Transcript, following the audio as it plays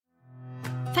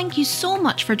Thank you so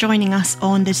much for joining us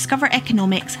on the Discover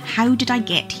Economics How Did I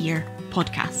Get Here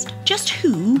podcast. Just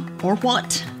who or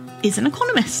what is an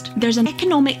economist? There's an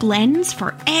economic lens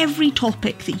for every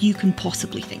topic that you can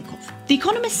possibly think of. The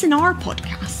economists in our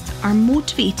podcast are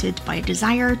motivated by a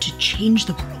desire to change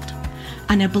the world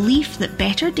and a belief that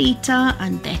better data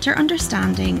and better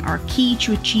understanding are key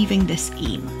to achieving this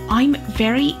aim. I'm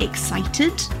very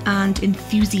excited and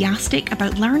enthusiastic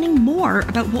about learning more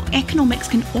about what economics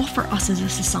can offer us as a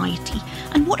society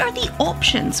and what are the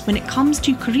options when it comes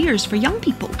to careers for young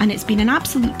people. And it's been an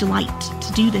absolute delight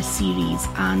to do this series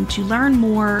and to learn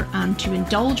more and to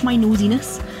indulge my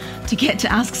nosiness, to get to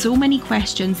ask so many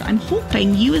questions that I'm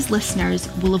hoping you as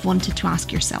listeners will have wanted to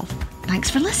ask yourself. Thanks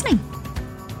for listening.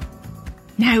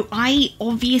 Now, I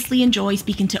obviously enjoy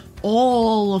speaking to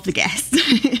all of the guests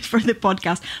for the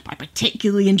podcast, but I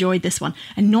particularly enjoyed this one.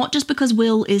 And not just because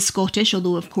Will is Scottish,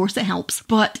 although of course it helps,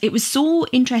 but it was so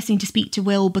interesting to speak to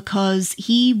Will because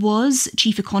he was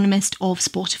chief economist of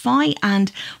Spotify.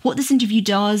 And what this interview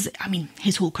does,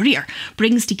 his whole career,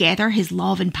 brings together his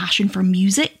love and passion for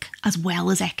music as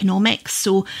well as economics.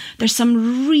 So there's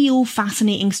some real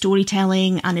fascinating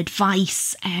storytelling and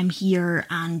advice here.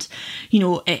 And,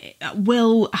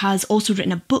 Will has also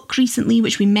written a book recently,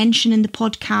 which we mentioned in the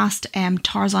podcast,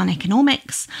 Tarzan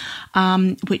Economics,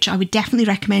 which I would definitely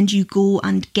recommend you go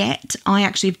and get. I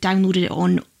actually have downloaded it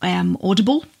on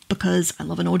Audible because I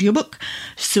love an audiobook.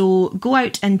 So go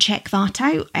out and check that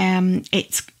out.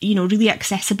 It's, really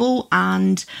accessible.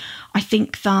 And I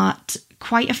think that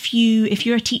quite a few, if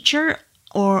you're a teacher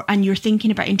and you're thinking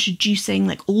about introducing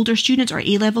like older students or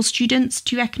A-level students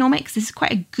to economics, this is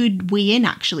quite a good way in,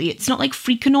 actually. It's not like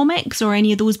Freakonomics or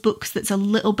any of those books that's a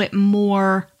little bit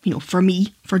more, for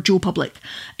me, for Joe Public.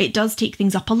 It does take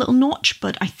things up a little notch,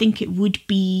 but I think it would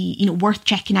be, worth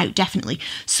checking out, definitely.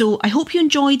 So I hope you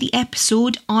enjoyed the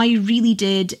episode. I really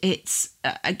did. It's,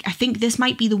 I think this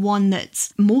might be the one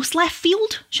that's most left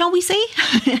field, shall we say?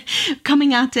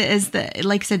 Coming at it as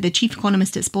like I said, the chief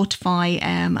economist at Spotify,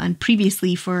 and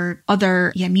previously for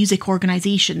other music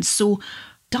organisations. So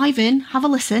dive in, have a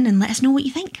listen, and let us know what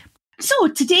you think. So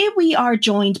today we are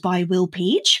joined by Will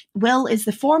Page. Will is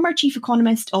the former chief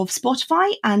economist of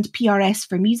Spotify and PRS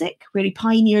for Music, where he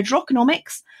pioneered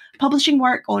rockonomics, publishing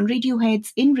work on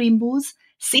Radiohead's In Rainbows,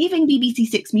 saving BBC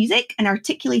Six Music, and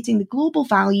articulating the global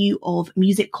value of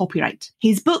music copyright.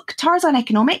 His book, Tarzan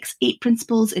Economics, 8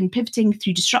 Principles in Pivoting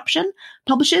Through Disruption,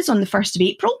 publishes on the 1st of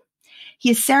April. He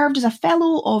has served as a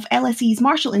fellow of LSE's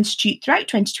Marshall Institute throughout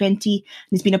 2020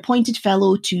 and has been appointed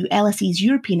fellow to LSE's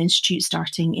European Institute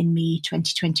starting in May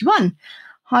 2021.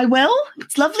 Hi, Will.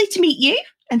 It's lovely to meet you.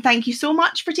 And thank you so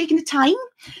much for taking the time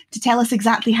to tell us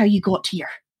exactly how you got here.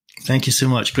 Thank you so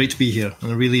much. Great to be here.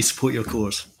 And I really support your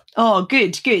cause. Oh,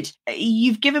 good.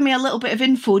 You've given me a little bit of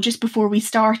info just before we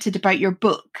started about your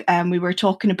book. We were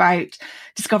talking about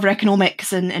Discover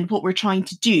Economics and what we're trying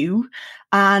to do.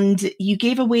 And you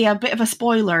gave away a bit of a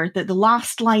spoiler that the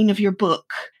last line of your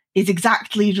book is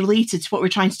exactly related to what we're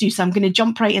trying to do. So I'm going to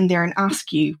jump right in there and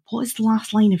ask you, what is the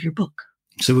last line of your book?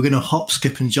 So we're going to hop,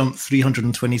 skip and jump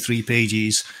 323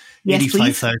 pages, yes,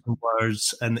 85,000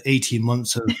 words and 18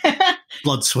 months of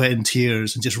blood, sweat and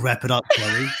tears and just wrap it up,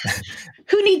 Kelly.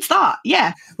 Who needs that?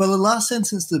 Yeah. Well, the last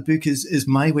sentence of the book is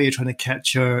my way of trying to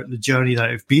capture the journey that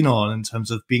I've been on in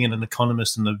terms of being an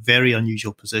economist in a very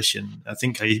unusual position. I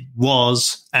think I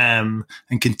was, and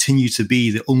continue to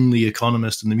be the only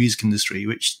economist in the music industry,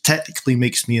 which technically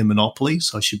makes me a monopoly.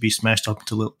 So I should be smashed up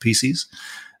into little pieces.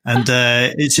 And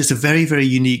it's just a very, very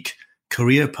unique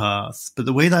career path. But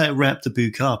the way that I wrap the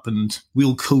book up, and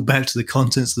we'll go back to the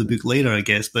contents of the book later, I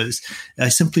guess, but I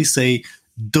simply say,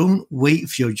 don't wait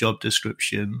for your job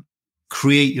description,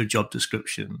 create your job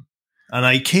description. And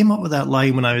I came up with that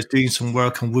line when I was doing some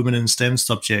work on women in STEM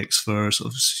subjects for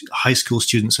sort of high school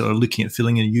students that are looking at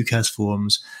filling in UCAS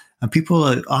forms. And people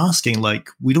are asking, like,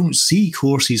 we don't see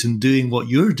courses in doing what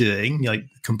you're doing, like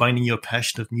combining your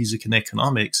passion of music and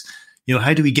economics.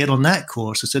 How do we get on that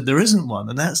course? I said, there isn't one.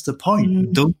 And that's the point.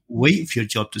 Mm. Don't wait for your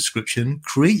job description.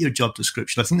 Create your job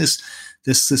description. I think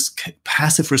this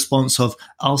passive response of,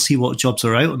 I'll see what jobs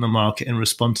are out on the market and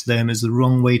respond to them is the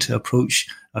wrong way to approach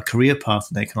a career path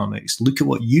in economics. Look at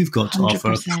what you've got to 100%.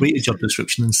 offer, create a job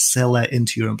description and sell that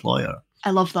into your employer. I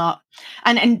love that.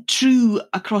 And true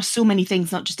across so many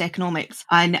things, not just economics.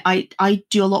 And I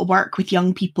do a lot of work with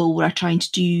young people where I'm trying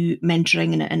to do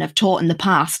mentoring and I've taught in the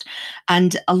past.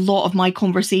 And a lot of my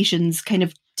conversations kind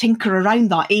of tinker around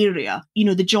that area. You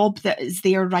know, the job that is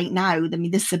there right now, I mean,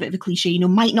 this is a bit of a cliche, you know,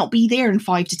 might not be there in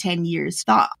 5 to 10 years.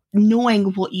 That knowing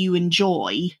what you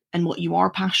enjoy and what you are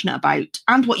passionate about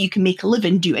and what you can make a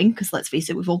living doing, because let's face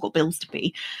it, we've all got bills to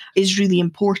pay, is really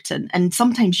important. And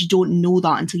sometimes you don't know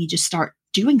that until you just start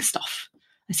doing stuff,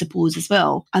 I suppose, as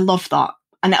well. I love that.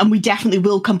 And we definitely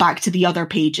will come back to the other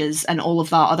pages and all of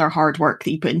that other hard work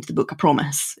that you put into the book, I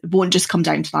promise. It won't just come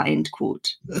down to that end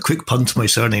quote. A quick pun to my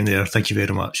surname there. Thank you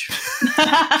very much.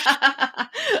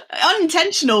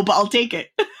 Unintentional, but I'll take it.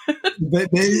 But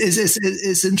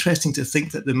it's interesting to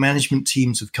think that the management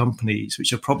teams of companies,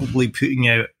 which are probably putting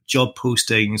out job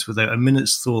postings without a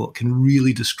minute's thought, can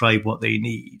really describe what they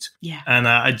need. Yeah. And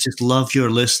I just love your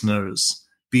listeners,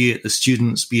 be it the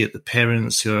students, be it the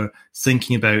parents who are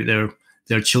thinking about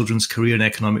their children's career in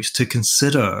economics, to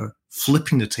consider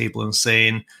flipping the table and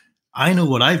saying, I know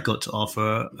what I've got to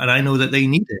offer and I know that they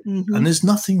need it. Mm-hmm. And there's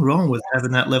nothing wrong with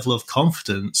having that level of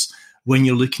confidence when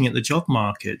you're looking at the job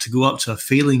market, to go up to a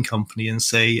failing company and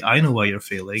say, I know why you're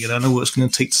failing and I know what it's going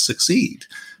to take to succeed.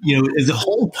 You know, if the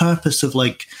whole purpose of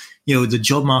the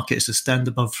job market is to stand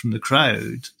above from the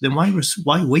crowd, then why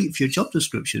wait for your job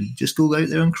description? Just go out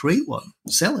there and create one,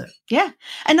 sell it. Yeah.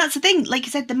 And that's the thing. Like I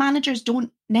said, the managers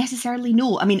don't necessarily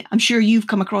know. I mean, I'm sure you've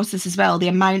come across this as well. The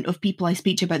amount of people I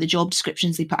speak to about the job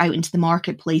descriptions they put out into the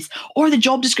marketplace, or the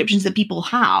job descriptions that people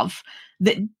have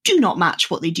that do not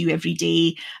match what they do every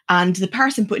day. And the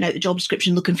person putting out the job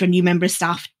description looking for a new member of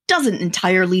staff doesn't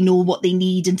entirely know what they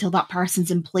need until that person's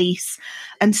in place.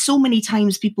 And so many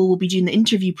times people will be doing the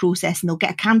interview process and they'll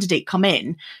get a candidate come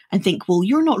in and think, well,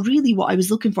 you're not really what I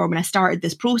was looking for when I started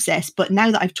this process. But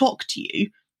now that I've talked to you,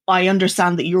 I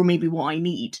understand that you're maybe what I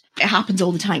need. It happens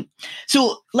all the time.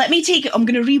 So let me I'm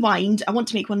going to rewind. I want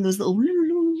to make one of those little...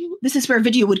 This is where a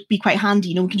video would be quite handy.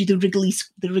 You know, we can do the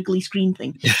wriggly screen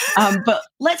thing. But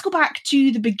let's go back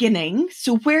to the beginning.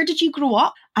 So where did you grow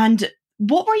up and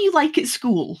what were you like at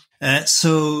school?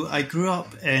 So I grew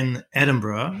up in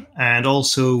Edinburgh and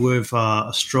also with a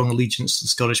strong allegiance to the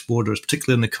Scottish borders,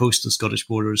 particularly on the coast of the Scottish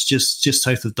borders, just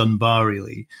south of Dunbar,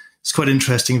 really. It's quite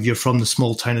interesting if you're from the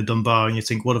small town of Dunbar and you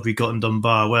think, what have we got in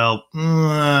Dunbar? Well,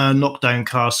 Knockdown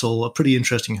Castle, a pretty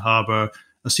interesting harbour,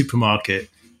 a supermarket.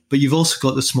 But you've also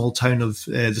got the small town of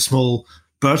the small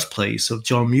birthplace of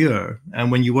John Muir. And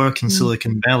when you work in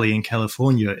Silicon Valley in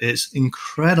California, it's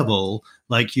incredible.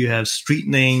 Like you have street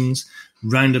names,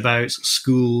 roundabouts,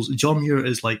 schools. John Muir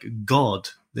is like God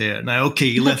there. Now, okay,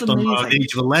 he left Dunbar at the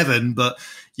age of 11, but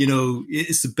you know,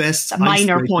 it's the best. A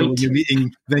minor point. When you're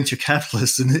meeting venture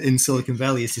capitalists in Silicon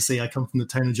Valley is to say, I come from the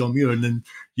town of John Muir, and then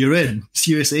you're in.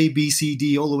 Series A, B, C,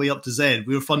 D, all the way up to Z.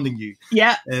 We're funding you.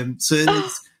 Yeah. So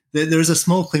there is a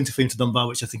small claim to fame to Dunbar,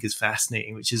 which I think is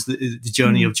fascinating, which is the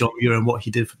journey of John Muir and what he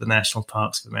did for the national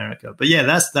parks of America. But yeah,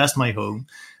 that's my home.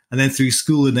 And then through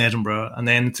school in Edinburgh, and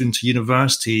then through to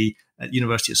university at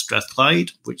University of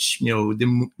Strathclyde, which, you know,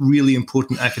 the really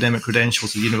important academic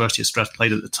credentials of the University of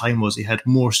Strathclyde at the time was they had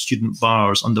more student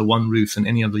bars under one roof than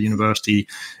any other university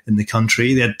in the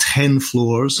country. They had 10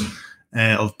 floors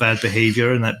of bad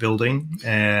behavior in that building.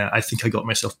 I think I got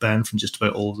myself banned from just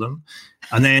about all of them.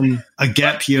 And then a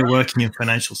gap year working in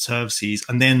financial services,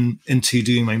 and then into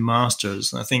doing my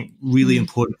master's. And I think really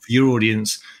important for your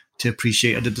audience to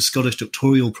appreciate, I did the Scottish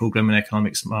Doctoral Programme in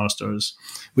Economics Masters,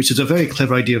 which is a very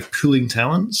clever idea of pooling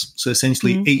talents. So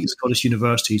essentially 8 Scottish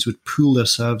universities would pool their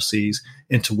services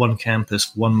into one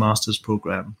campus, one master's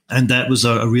programme. And that was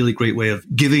a really great way of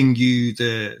giving you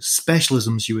the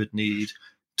specialisms you would need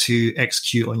to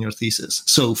execute on your thesis.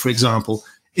 So, for example,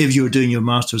 if you were doing your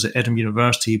master's at Edinburgh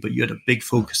University, but you had a big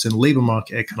focus in labour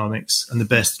market economics and the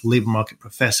best labour market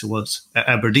professor was at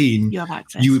Aberdeen,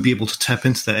 you would be able to tap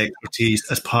into that expertise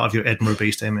as part of your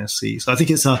Edinburgh-based MSc. So I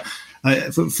think it's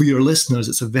for your listeners,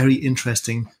 it's a very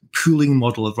interesting pooling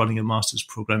model of running a master's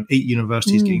program, 8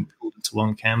 universities getting pulled into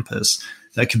one campus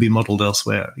that could be modelled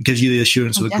elsewhere. It gives you the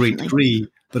assurance of a great degree,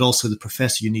 but also the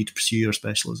professor you need to pursue your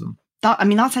specialism.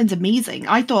 That sounds amazing.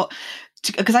 I thought,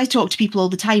 because I talk to people all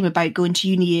the time about going to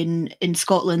uni in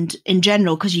Scotland in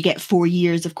general, because you get 4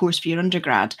 years, of course, for your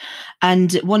undergrad.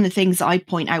 And one of the things that I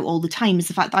point out all the time is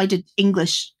the fact that I did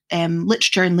English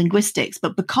literature and linguistics,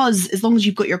 but because as long as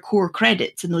you've got your core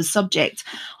credits in those subjects,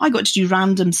 I got to do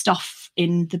random stuff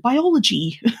in the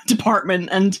biology department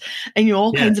and you know,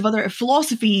 all kinds of other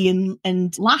philosophy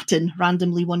and Latin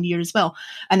randomly one year as well.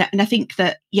 And I think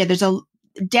that, there's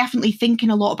definitely thinking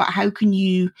a lot about how can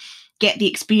you get the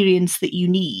experience that you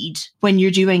need when you're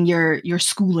doing your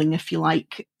schooling, if you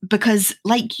like, because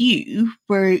like you,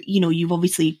 where, you know, you've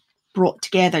obviously brought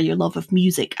together your love of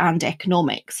music and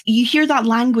economics. You hear that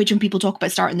language when people talk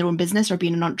about starting their own business or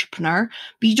being an entrepreneur,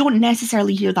 but you don't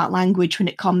necessarily hear that language when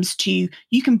it comes to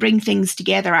you can bring things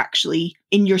together actually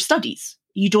in your studies.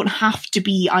 You don't have to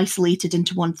be isolated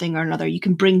into one thing or another. You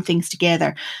can bring things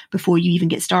together before you even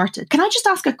get started. Can I just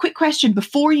ask a quick question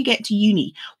before you get to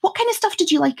uni? What kind of stuff did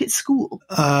you like at school?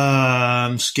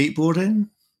 Skateboarding.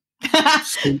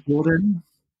 Skateboarding.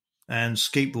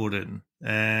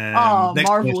 Next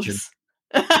marvelous.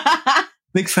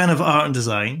 Big fan of art and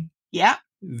design. Yeah.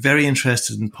 Very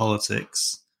interested in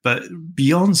politics. But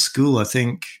beyond school, I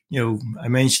think, I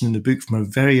mentioned in the book from a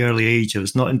very early age, I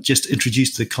was not just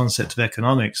introduced to the concept of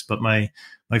economics, but my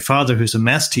father, who's a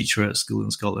maths teacher at school in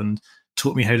Scotland,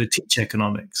 taught me how to teach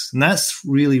economics. And that's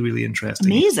really, really interesting.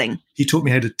 Amazing. He taught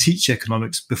me how to teach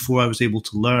economics before I was able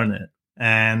to learn it.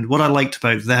 And what I liked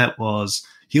about that was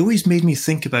he always made me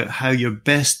think about how your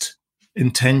best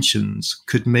intentions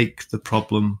could make the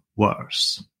problem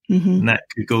worse. Mm-hmm. And that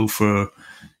could go for,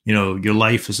 your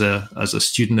life as a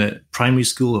student at primary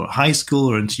school or high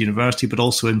school or into university, but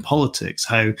also in politics,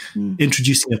 how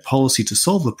introducing a policy to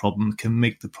solve the problem can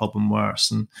make the problem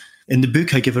worse. And in the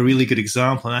book, I give a really good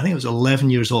example. And I think I was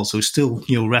 11 years old, so still,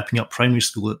 wrapping up primary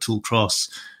school at Tool Cross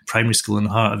Primary School in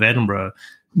the heart of Edinburgh.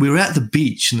 We were at the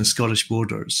beach in the Scottish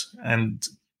borders, and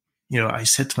I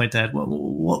said to my dad, well,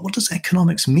 what does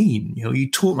economics mean? You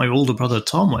taught my older brother,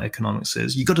 Tom, what economics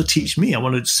is. You got to teach me. I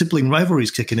wanted sibling rivalries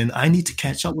kicking in. I need to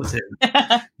catch up with him.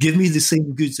 Give me the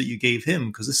same goods that you gave him,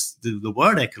 because the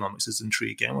word economics is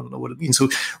intriguing. I want to know what it means. So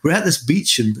we're at this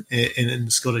beach in the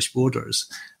Scottish borders.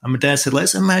 And my dad said,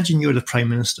 let's imagine you're the Prime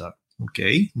Minister.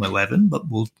 Okay, I'm 11, but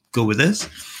we'll go with this.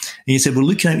 And he said, we're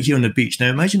looking out here on the beach. Now,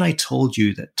 imagine I told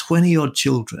you that 20-odd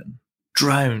children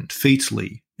drowned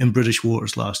fatally in British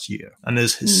waters last year. And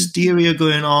there's hysteria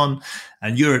going on,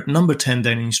 and you're at number 10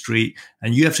 Downing Street,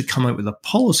 and you have to come out with a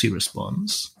policy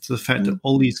response to the fact that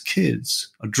all these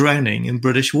kids are drowning in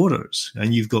British waters.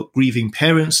 And you've got grieving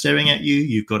parents staring at you,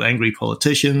 you've got angry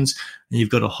politicians, and you've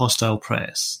got a hostile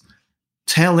press.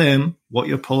 Tell them what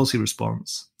your policy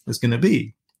response is going to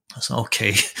be. I said,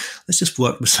 okay, let's just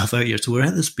work myself out here. So we're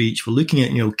at this beach, we're looking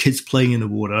at, kids playing in the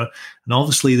water. And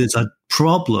obviously there's a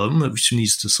problem which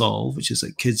needs to solve, which is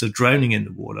that kids are drowning in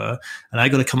the water. And I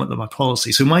got to come up with my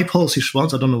policy. So my policy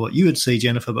response, I don't know what you would say,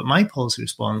 Jennifer, but my policy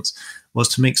response was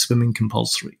to make swimming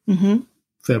compulsory. Mm-hmm.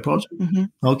 Fair project? Mm-hmm.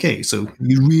 Okay, so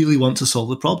you really want to solve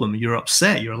the problem. You're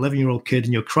upset. You're an 11-year-old kid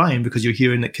and you're crying because you're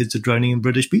hearing that kids are drowning in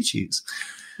British beaches.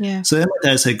 Yeah. So then my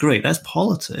dad said, great, that's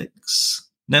politics.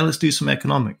 Now let's do some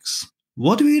economics.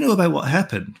 What do we know about what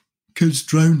happened? Kids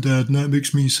drowned, Dad, and that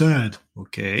makes me sad.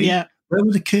 Okay. Yeah. Where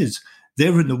were the kids? They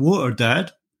were in the water,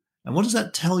 Dad. And what does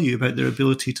that tell you about their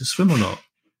ability to swim or not?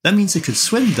 That means they could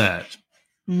swim, Dad.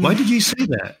 Why did you say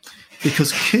that?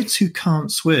 Because kids who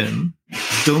can't swim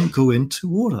don't go into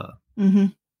water. Mm-hmm.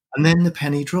 And then the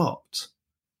penny dropped.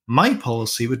 My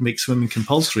policy would make swimming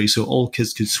compulsory so all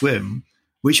kids could swim,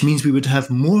 which means we would have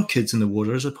more kids in the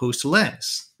water as opposed to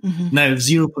less. Mm-hmm. Now, if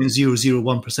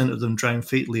 0.001% of them drown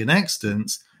fatally in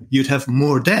accidents, you'd have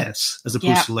more deaths as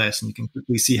opposed to less. And you can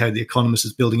quickly see how the economist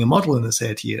is building a model in his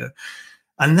head here.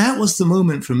 And that was the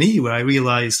moment for me where I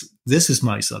realized this is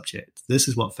my subject. This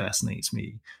is what fascinates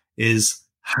me, is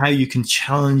how you can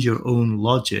challenge your own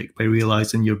logic by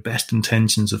realizing your best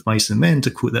intentions of mice and men, to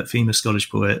quote that famous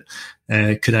Scottish poet,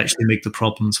 could actually make the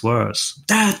problems worse.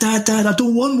 Dad, I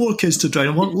don't want more kids to drown. I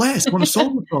want less. I want to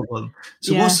solve the problem.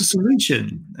 So what's the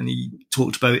solution? And he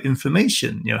talked about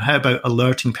information. How about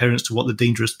alerting parents to what the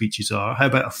dangerous beaches are? How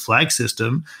about a flag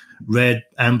system, red,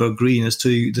 amber, green, as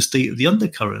to the state of the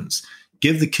undercurrents?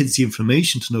 Give the kids the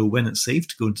information to know when it's safe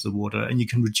to go into the water, and you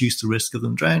can reduce the risk of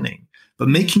them drowning. But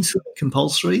making swimming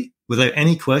compulsory, without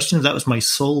any question, if that was my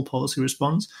sole policy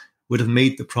response, would have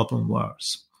made the problem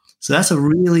worse. So that's a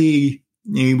really,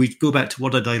 we go back to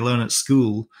what did I learn at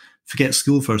school, forget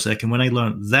school for a second. When I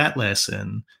learned that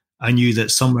lesson, I knew that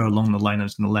somewhere along the line I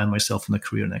was going to land myself in a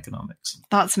career in economics.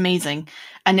 That's amazing.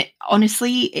 And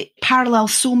honestly, it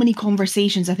parallels so many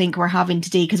conversations I think we're having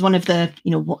today, because one of the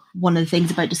things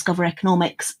about Discover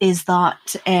Economics is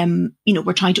that,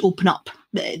 we're trying to open up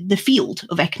the field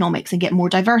of economics and get more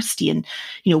diversity, and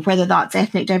whether that's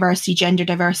ethnic diversity, gender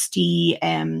diversity,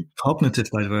 cognitive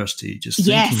diversity,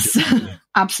 yes,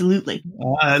 absolutely.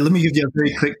 Let me give you a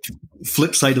very quick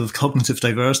flip side of cognitive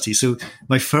diversity. So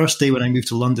my first day when I moved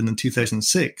to London in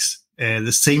 2006,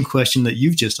 the same question that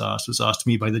you've just asked was asked to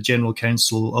me by the General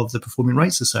Counsel of the Performing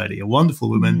Rights Society, a wonderful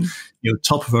woman,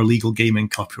 top of her legal game in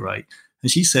copyright.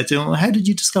 And she said to him, well, how did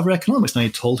you discover economics? And I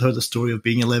told her the story of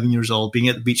being 11 years old, being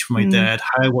at the beach with my dad,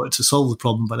 how I wanted to solve the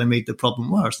problem, but I made the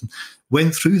problem worse. And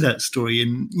went through that story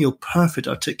in, perfect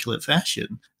articulate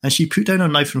fashion. And she put down her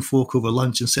knife and fork over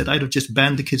lunch and said, I'd have just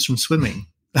banned the kids from swimming.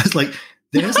 That's like,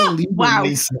 there's a legal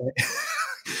mindset.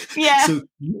 Yeah. So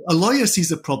a lawyer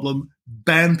sees a problem,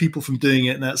 ban people from doing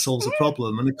it, and that solves the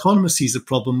problem. An economist sees a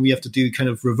problem, we have to do kind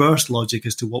of reverse logic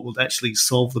as to what will actually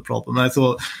solve the problem. And I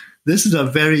thought, this is a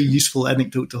very useful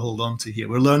anecdote to hold on to here.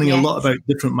 We're learning a lot about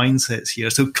different mindsets here.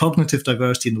 So cognitive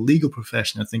diversity in the legal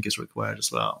profession, I think, is required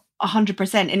as well.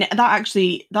 100%. And that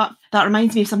actually, that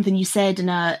reminds me of something you said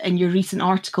in your recent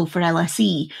article for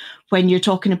LSE, when you're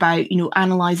talking about,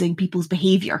 analysing people's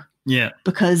behaviour. Yeah.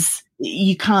 Because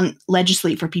you can't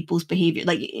legislate for people's behaviour.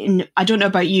 Like, I don't know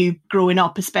about you growing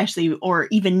up, especially, or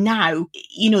even now,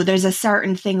 there's a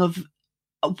certain thing of,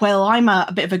 well, I'm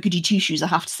a bit of a goody two-shoes, I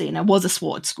have to say, and I was a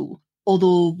SWAT at school.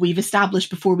 Although we've established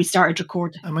before we started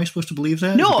recording. Am I supposed to believe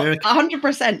that? No,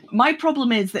 100%. My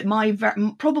problem is that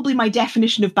probably my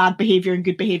definition of bad behaviour and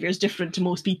good behaviour is different to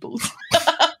most people's.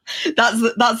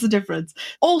 That's the difference.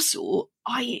 Also,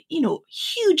 I,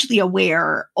 hugely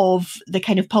aware of the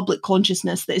kind of public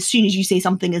consciousness that as soon as you say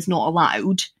something is not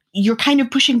allowed, you're kind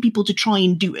of pushing people to try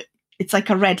and do it. It's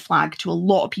like a red flag to a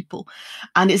lot of people.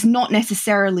 And it's not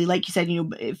necessarily, like you said,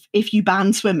 if you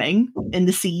ban swimming in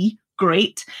the sea,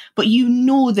 great. But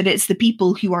that it's the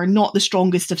people who are not the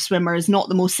strongest of swimmers, not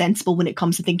the most sensible when it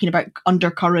comes to thinking about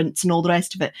undercurrents and all the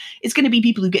rest of it. It's going to be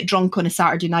people who get drunk on a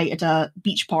Saturday night at a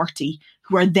beach party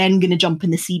who are then going to jump in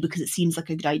the sea because it seems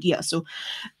like a good idea. So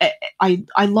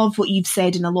I love what you've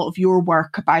said in a lot of your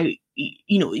work about,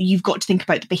 you've got to think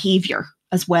about the behaviour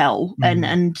as well.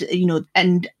 Mm.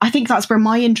 And I think that's where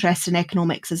my interest in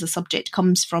economics as a subject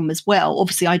comes from as well.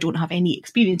 Obviously, I don't have any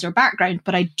experience or background,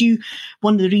 but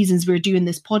one of the reasons we're doing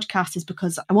this podcast is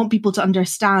because I want people to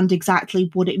understand exactly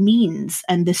what it means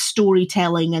and the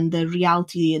storytelling and the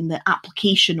reality and the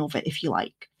application of it, if you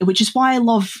like, which is why I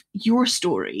love your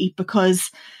story, because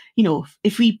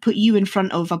if we put you in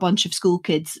front of a bunch of school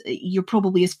kids, you're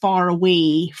probably as far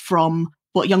away from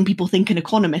what young people think an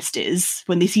economist is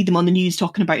when they see them on the news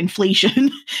talking about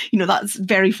inflation. That's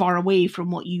very far away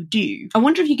from what you do. I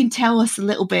wonder if you can tell us a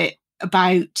little bit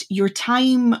about your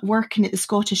time working at the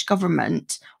Scottish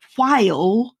Government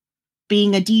while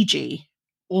being a DJ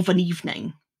of an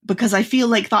evening, because I feel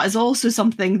like that is also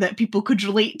something that people could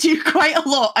relate to quite a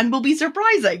lot and will be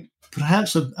surprising.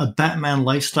 Perhaps a Batman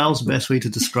lifestyle is the best way to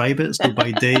describe it. So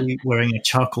by day, wearing a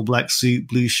charcoal black suit,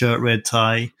 blue shirt, red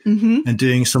tie, and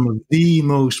doing some of the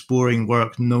most boring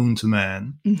work known to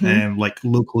man, like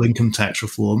local income tax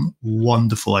reform,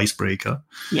 wonderful icebreaker.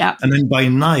 Yeah. And then by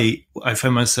night, I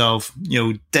found myself,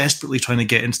 desperately trying to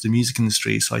get into the music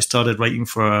industry. So I started writing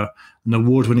for an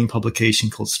award-winning publication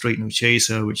called Straight No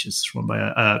Chaser, which is run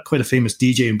by quite a famous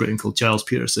DJ in Britain called Giles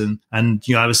Peterson. And,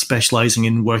 I was specializing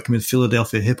in working with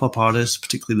Philadelphia hip-hop artists,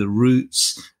 particularly The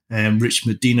Roots, Rich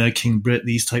Medina, King Britt,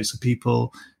 these types of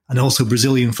people, and also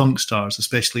Brazilian funk stars,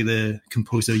 especially the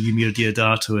composer Eumir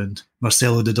Deodato and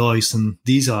Marcelo D2 and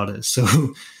these artists.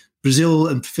 So Brazil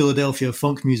and Philadelphia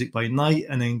funk music by night,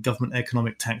 and then government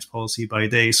economic tax policy by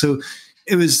day. So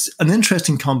it was an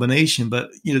interesting combination,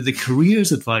 but the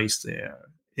careers advice there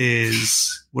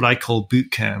is what I call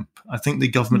boot camp. I think the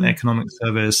government economic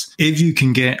service, if you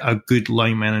can get a good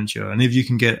line manager and if you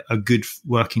can get a good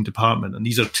working department, and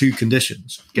these are two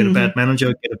conditions, get a bad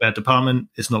manager, get a bad department,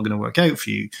 it's not going to work out for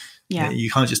you. Yeah. You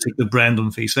can't just take the brand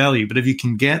on face value. But if you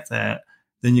can get that,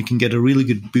 then you can get a really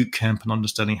good boot camp in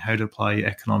understanding how to apply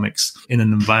economics in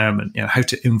an environment, how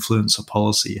to influence a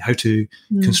policy, how to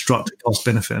construct a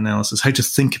cost-benefit analysis, how to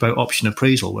think about option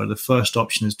appraisal, where the first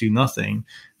option is do nothing.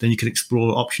 Then you can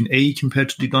explore option A compared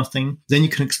to do nothing. Then you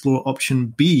can explore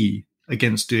option B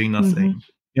against doing nothing.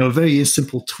 A very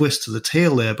simple twist to the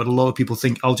tail there, but a lot of people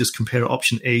think I'll just compare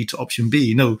option A to option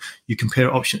B. No, you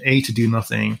compare option A to do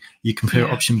nothing, you compare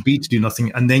option B to do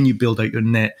nothing, and then you build out your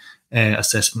net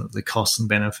assessment of the costs and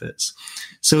benefits.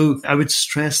 So I would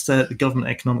stress that the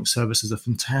government economic service is a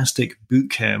fantastic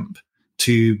boot camp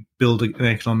to build an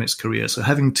economics career. So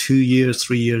having 2 years,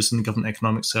 3 years in the government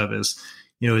economic service,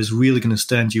 is really going to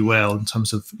stand you well in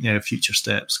terms of future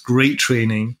steps. Great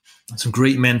training, some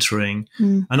great mentoring,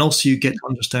 and also you get to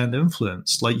understand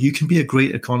influence. Like, you can be a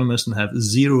great economist and have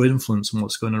zero influence on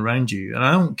what's going around you. And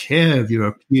I don't care if you're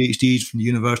a PhD from the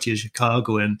University of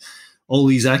Chicago and all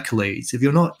these accolades. If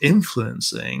you're not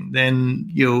influencing,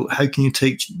 then how can you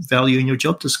take value in your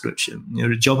job description?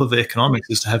 The job of economics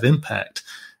is to have impact.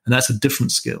 And that's a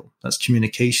different skill. That's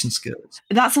communication skills.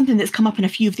 That's something that's come up in a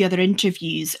few of the other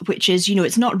interviews, which is,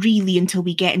 it's not really until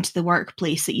we get into the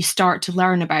workplace that you start to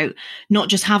learn about not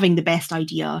just having the best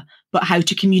idea, but how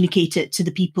to communicate it to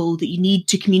the people that you need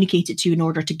to communicate it to in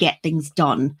order to get things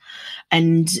done.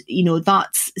 And,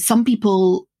 that's some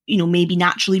people, may be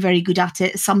naturally very good at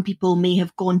it. Some people may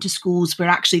have gone to schools where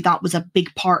actually that was a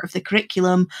big part of the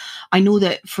curriculum. I know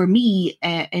that for me,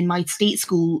 in my state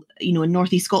school, in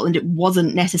North East Scotland, it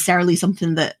wasn't necessarily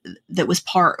something that was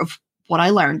part of what I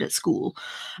learned at school.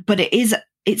 But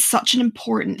it's such an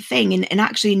important thing. And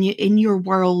actually in your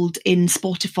world, in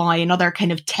Spotify and other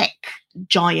kind of tech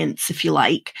giants, if you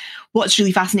like, what's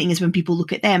really fascinating is when people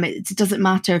look at them, it doesn't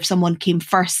matter if someone came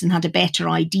first and had a better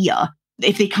idea.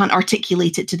 If they can't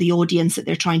articulate it to the audience that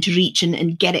they're trying to reach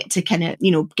and get it to kind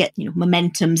of, get,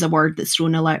 momentum's a word that's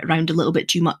thrown around a little bit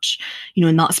too much,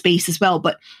 in that space as well.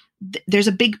 But there's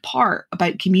a big part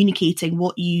about communicating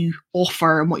what you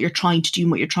offer and what you're trying to do and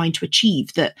what you're trying to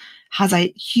achieve that has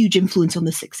a huge influence on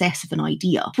the success of an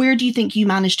idea. Where do you think you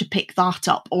managed to pick that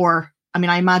up? Or,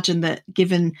 I imagine that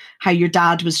given how your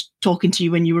dad was talking to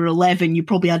you when you were 11, you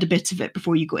probably had a bit of it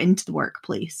before you got into the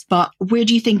workplace. But where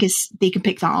do you think they can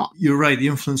pick that up? You're right. The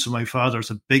influence of my father is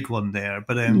a big one there.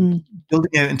 But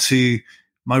building out into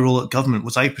my role at government,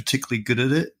 was I particularly good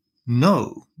at it?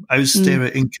 No. I would stare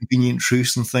at inconvenient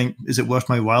truths and think, is it worth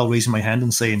my while raising my hand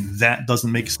and saying that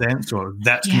doesn't make sense or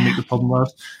that's going to make the problem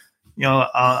worse?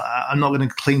 I'm not going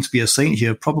to claim to be a saint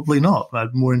here. Probably not. I'm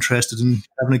more interested in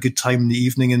having a good time in the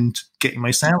evening and getting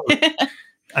my salary.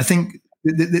 I think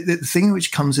the thing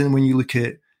which comes in when you look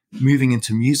at moving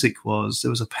into music was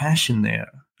there was a passion there.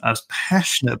 I was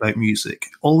passionate about music,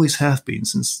 always have been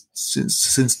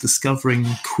since discovering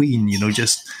Queen.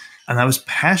 And I was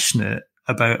passionate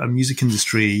about a music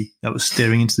industry that was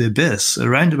staring into the abyss.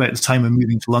 Around about the time of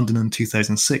moving to London in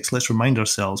 2006, let's remind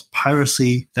ourselves,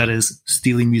 piracy, that is,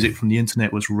 stealing music from the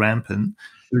internet, was rampant.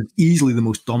 It was easily the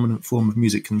most dominant form of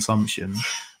music consumption.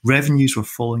 Revenues were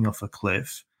falling off a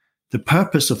cliff. The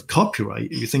purpose of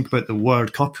copyright, if you think about the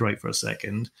word copyright for a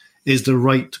second, is the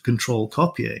right to control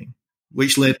copying,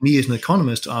 which led me as an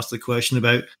economist to ask the question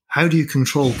about how do you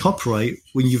control copyright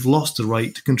when you've lost the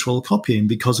right to control copying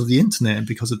because of the internet and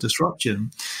because of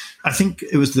disruption. I think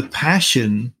it was the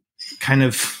passion, kind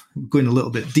of going a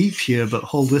little bit deep here, but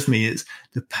hold with me, it's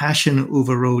the passion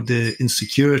overrode the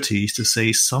insecurities to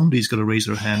say somebody's got to raise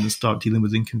their hand and start dealing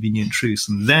with inconvenient truths.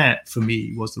 And that, for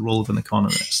me, was the role of an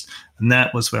economist. And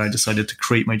that was where I decided to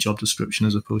create my job description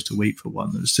as opposed to wait for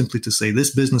one. It was simply to say,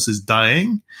 this business is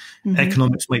dying. Mm-hmm.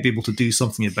 Economics might be able to do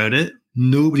something about it.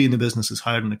 Nobody in the business has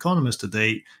hired an economist to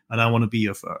date, and I want to be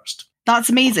your first. That's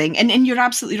amazing. And you're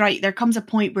absolutely right. There comes a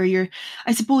point where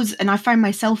I suppose, and I found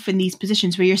myself in these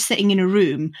positions where you're sitting in a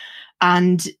room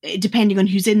and depending on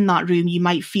who's in that room, you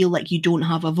might feel like you don't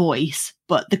have a voice,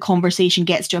 but the conversation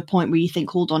gets to a point where you think,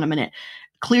 hold on a minute,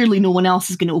 clearly no one else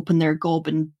is going to open their gob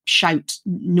and shout,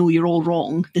 no, you're all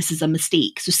wrong. This is a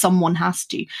mistake. So someone has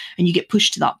to, and you get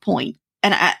pushed to that point.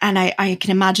 And I can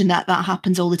imagine that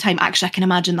happens all the time. Actually, I can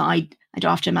imagine that I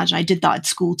don't have to imagine. I did that at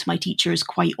school to my teachers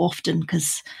quite often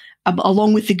because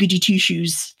along with the goody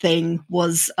two-shoes thing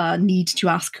was a need to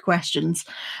ask questions,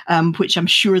 which I'm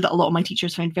sure that a lot of my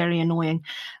teachers found very annoying.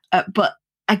 But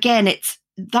again, it's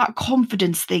that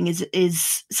confidence thing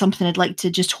is something I'd like to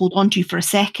just hold on to for a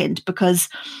second, because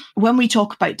when we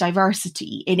talk about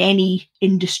diversity in any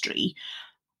industry,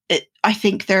 I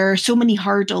think there are so many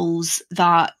hurdles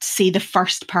that, say, the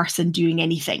first person doing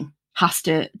anything has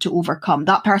to overcome.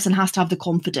 That person has to have the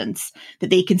confidence that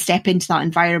they can step into that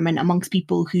environment amongst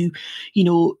people who,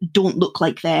 don't look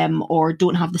like them or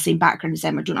don't have the same background as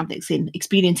them or don't have the same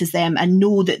experience as them, and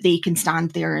know that they can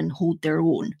stand there and hold their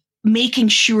own. Making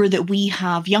sure that we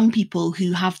have young people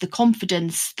who have the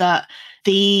confidence that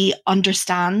they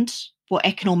understand what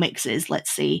economics is,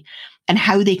 let's say, and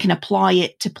how they can apply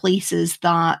it to places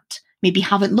that maybe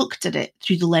haven't looked at it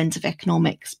through the lens of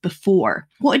economics before.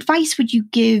 What advice would you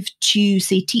give to,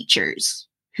 say, teachers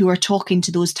who are talking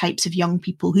to those types of young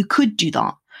people who could do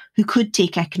that, who could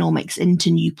take economics into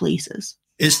new places?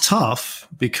 It's tough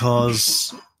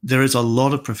because there is a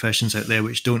lot of professions out there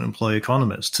which don't employ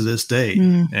economists to this day.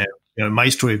 My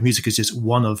story of music is just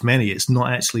one of many. It's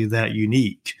not actually that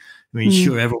unique. I mean,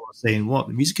 sure, everyone's saying, what,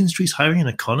 the music industry is hiring an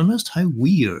economist? How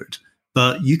weird.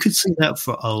 But you could see that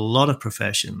for a lot of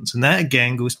professions. And that,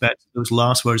 again, goes back to those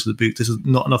last words of the book. There's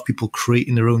not enough people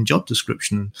creating their own job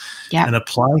description and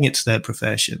applying it to their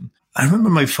profession. I remember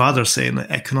my father saying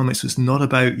that economics was not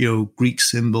about, Greek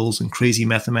symbols and crazy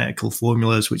mathematical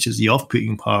formulas, which is the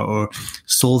off-putting part, or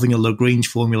solving a Lagrange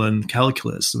formula in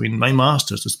calculus. I mean, my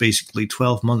master's was basically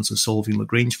 12 months of solving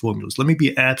Lagrange formulas. Let me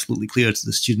be absolutely clear to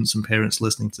the students and parents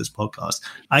listening to this podcast.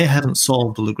 I haven't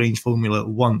solved a Lagrange formula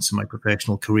once in my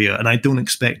professional career, and I don't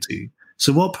expect to.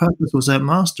 So what purpose was that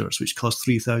master's, which cost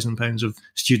 £3,000 of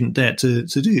student debt to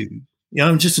do?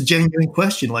 Just a genuine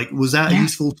question. Like, was that a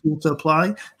useful tool to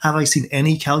apply? Have I seen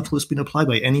any calculus being applied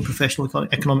by any professional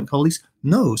economic colleagues?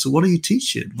 No. So what are you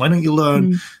teaching? Why don't you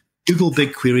learn Google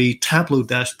BigQuery, Tableau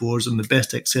dashboards, and the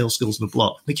best Excel skills in the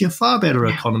block? Make you a far better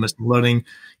economist than learning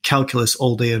calculus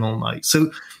all day and all night.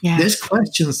 So there's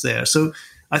questions there. So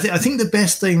I think the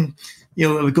best thing, I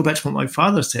would go back to what my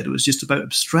father said. It was just about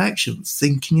abstraction,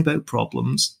 thinking about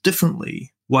problems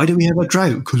differently. Why do we have a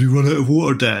drought? Because we run out of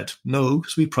water, Dad. No,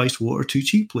 because we priced water too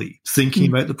cheaply. Thinking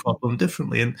about the problem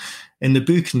differently. And in the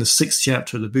book, in the 6th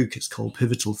chapter of the book, it's called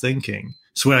Pivotal Thinking.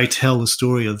 It's where I tell the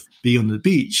story of being on the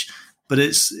beach. But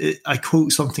I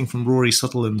quote something from Rory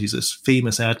Sutherland. He's this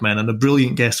famous ad man and a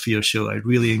brilliant guest for your show. I'd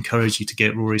really encourage you to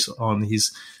get Rory on.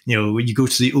 He's, when you go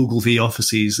to the Ogilvy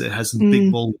offices, it has some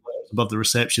big bold words above the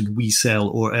reception, "We sell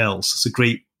or else." It's a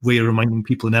great way of reminding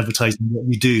people in advertising what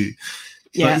we do.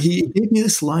 Yeah. But he gave me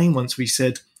this line once where he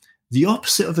said, the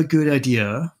opposite of a good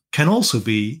idea can also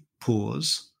be,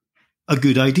 a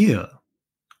good idea.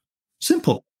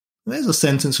 Simple. There's a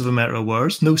sentence of a matter of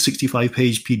words. No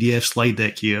 65-page PDF slide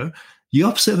deck here. The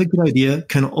opposite of a good idea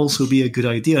can also be a good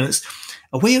idea. And it's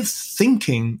a way of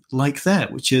thinking like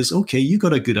that, which is, okay, you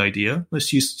got a good idea. Let's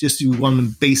just do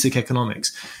one basic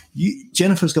economics.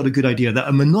 Jennifer's got a good idea that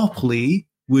a monopoly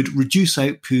would reduce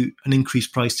output and increase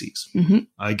prices. Mm-hmm.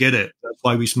 I get it. That's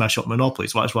why we smash up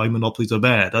monopolies. That's why monopolies are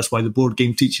bad. That's why the board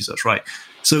game teaches us, right?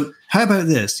 So how about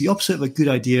this? The opposite of a good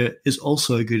idea is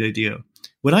also a good idea.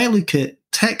 When I look at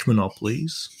tech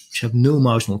monopolies, which have no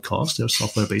marginal cost, they're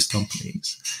software-based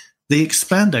companies, they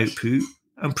expand output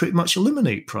and pretty much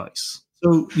eliminate price.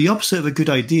 So the opposite of a good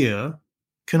idea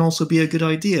can also be a good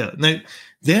idea. Now,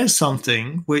 there's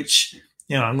something which,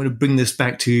 I'm going to bring this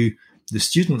back to the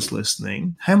students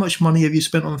listening. How much money have you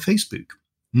spent on Facebook?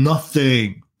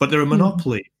 Nothing. But they're a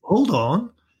monopoly. Hold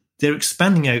on. They're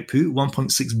expanding output,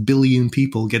 1.6 billion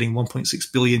people getting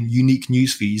 1.6 billion unique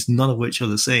news feeds, none of which are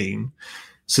the same.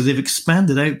 So they've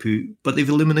expanded output, but they've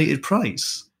eliminated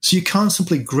price. So you can't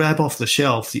simply grab off the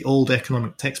shelf the old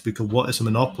economic textbook of what is a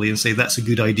monopoly and say, that's a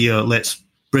good idea, let's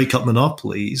break up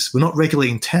monopolies. We're not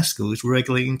regulating Tesco's, we're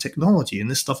regulating technology, and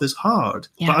this stuff is hard.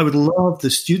 Yeah. But I would love the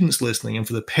students listening and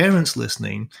for the parents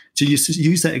listening to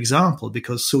use that example,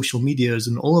 because social media is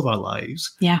in all of our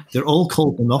lives. Yeah. They're all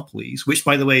called monopolies, which,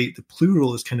 by the way, the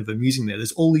plural is kind of amusing there.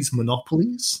 There's all these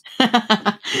monopolies.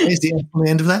 There's the end on the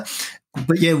end of that.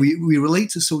 But yeah, we relate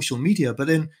to social media, but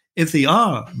then if they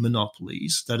are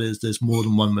monopolies, that is, there's more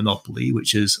than one monopoly,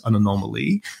 which is an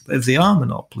anomaly. But if they are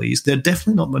monopolies, they're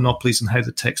definitely not monopolies in how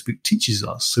the textbook teaches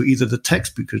us. So either the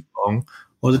textbook is wrong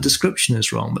or the description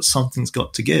is wrong, but something's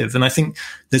got to give. And I think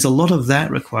there's a lot of that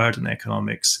required in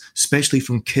economics, especially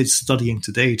from kids studying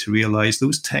today, to realize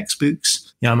those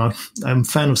textbooks. Yeah, I'm a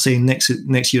fan of saying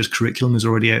next year's curriculum is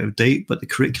already out of date, but the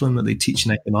curriculum that they teach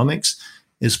in economics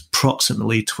is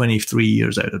approximately 23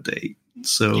 years out of date.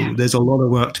 So there's a lot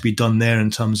of work to be done there in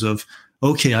terms of,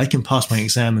 okay, I can pass my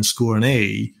exam and score an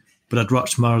A, but I'd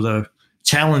much rather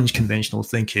challenge conventional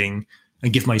thinking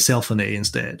and give myself an A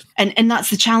instead. And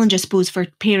that's the challenge, I suppose, for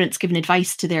parents giving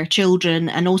advice to their children,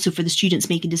 and also for the students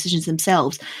making decisions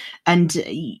themselves. And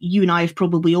you and I have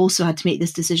probably also had to make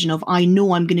this decision of, I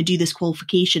know I'm going to do this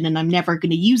qualification and I'm never going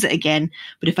to use it again,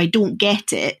 but if I don't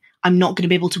get it, I'm not going to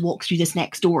be able to walk through this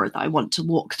next door that I want to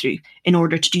walk through in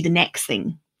order to do the next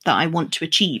thing that I want to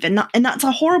achieve. And that's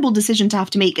a horrible decision to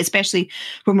have to make, especially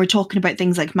when we're talking about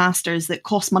things like masters that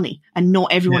cost money and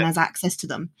not everyone has access to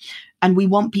them. And we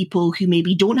want people who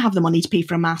maybe don't have the money to pay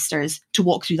for a master's to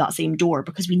walk through that same door,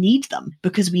 because we need them,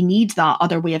 because we need that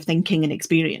other way of thinking and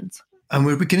experience. And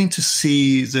we're beginning to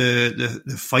see the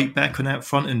fight back on that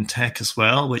front in tech as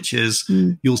well, which is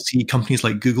you'll see companies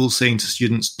like Google saying to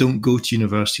students, don't go to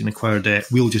university and acquire debt.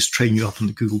 We'll just train you up on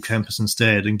the Google campus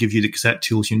instead and give you the exact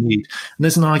tools you need. And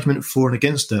there's an argument for and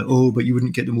against it. Oh, but you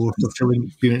wouldn't get the more fulfilling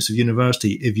experience of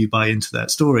university if you buy into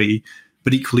that story.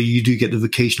 But equally, you do get the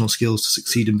vocational skills to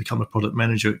succeed and become a product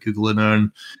manager at Google and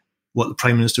earn what the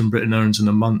Prime Minister in Britain earns in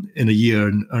a year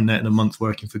and earn that in a month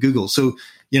working for Google. So,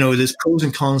 there's pros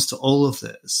and cons to all of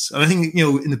this. And I think,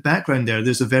 in the background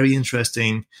there's a very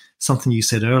interesting, something you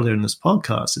said earlier in this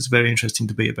podcast, it's a very interesting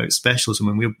debate about specialism.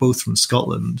 And we're both from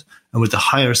Scotland, and with the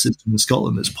higher system in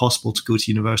Scotland, it's possible to go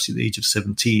to university at the age of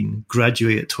 17,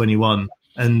 graduate at 21,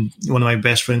 And one of my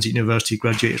best friends at university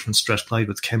graduated from Strathclyde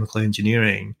with chemical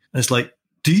engineering. And it's like,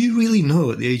 do you really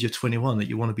know at the age of 21 that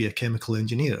you want to be a chemical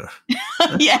engineer?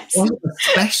 Yes. A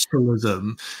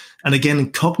specialism. And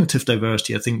again, cognitive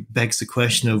diversity, I think, begs the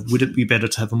question of, would it be better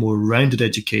to have a more rounded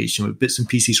education with bits and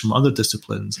pieces from other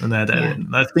disciplines and add that in?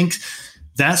 And I think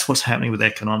that's what's happening with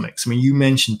economics. I mean, you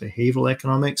mentioned behavioral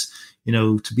economics.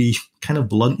 To be kind of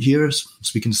blunt here,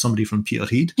 speaking to somebody from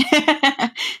Peterhead,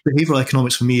 behavioral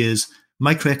economics for me is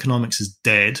microeconomics is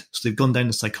dead. So they've gone down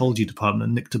the psychology department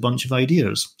and nicked a bunch of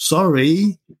ideas.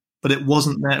 Sorry, but it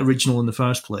wasn't that original in the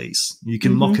first place. You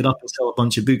can mock it up and sell a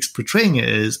bunch of books portraying it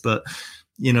as, but,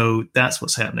 that's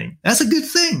what's happening. That's a good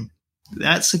thing.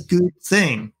 That's a good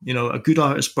thing. A good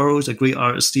artist borrows, a great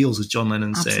artist steals, as John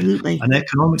Lennon Absolutely. said. And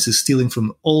economics is stealing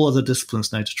from all other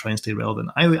disciplines now to try and stay relevant.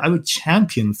 I would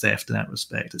champion theft in that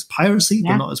respect. It's piracy,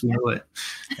 but not as we know it.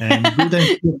 Go down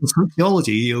and steal from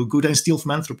sociology, go down and steal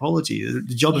from anthropology.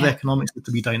 The job of economics is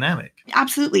to be dynamic.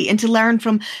 Absolutely. And to learn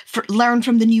from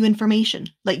the new information.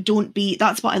 Like,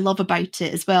 that's what I love about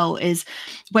it as well, is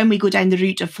when we go down the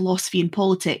route of philosophy and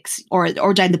politics,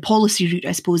 or down the policy route,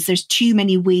 I suppose, there's too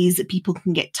many ways that people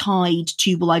can get tied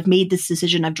to, well, I've made this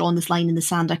decision, I've drawn this line in the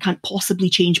sand, I can't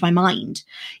possibly change my mind,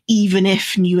 even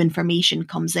if new information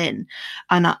comes in.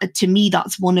 And to me,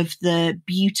 that's one of the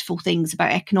beautiful things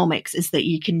about economics, is that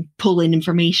you can pull in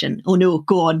information. Oh no,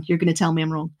 go on, you're going to tell me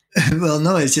I'm wrong. Well,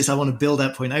 no, it's just I want to build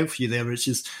that point out for you there. It's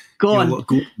just what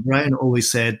Gordon Brown always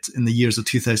said in the years of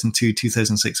 2002,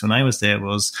 2006 when I was there,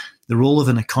 was the role of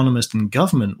an economist in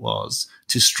government was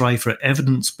to strive for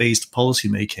evidence-based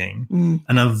policymaking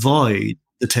and avoid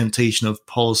the temptation of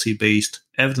policy-based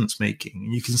evidence-making.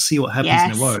 And you can see what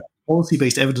happens in the world.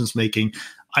 Policy-based evidence-making,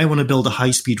 I want to build a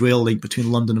high-speed rail link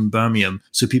between London and Birmingham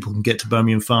so people can get to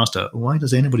Birmingham faster. Why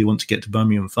does anybody want to get to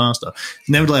Birmingham faster?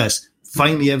 Nevertheless,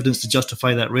 find the evidence to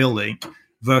justify that rail link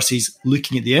versus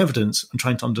looking at the evidence and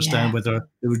trying to understand whether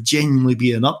there would genuinely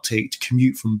be an uptake to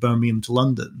commute from Birmingham to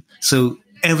London. So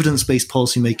evidence-based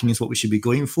policymaking is what we should be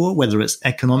going for, whether it's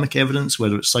economic evidence,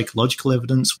 whether it's psychological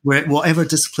evidence, whatever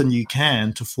discipline you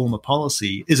can to form a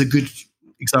policy is a good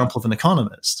example of an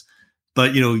economist.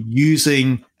 But,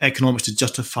 using economics to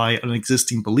justify an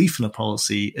existing belief in a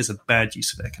policy is a bad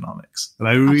use of economics. And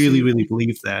I really, really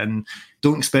believe that. And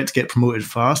don't expect to get promoted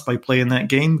fast by playing that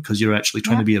game, because you're actually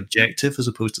trying to be objective as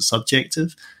opposed to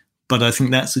subjective. But I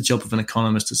think that's the job of an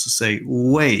economist, is to say,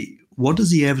 wait, what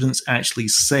does the evidence actually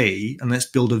say? And let's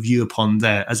build a view upon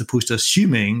that, as opposed to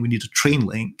assuming we need a train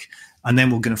link and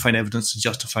then we're going to find evidence to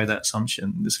justify that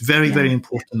assumption. It's very, very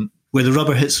important. Where the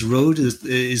rubber hits the road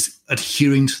is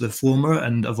adhering to the former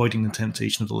and avoiding the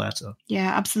temptation of the latter. Yeah,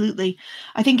 absolutely.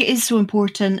 I think it is so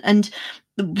important. And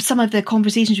some of the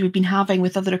conversations we've been having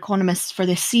with other economists for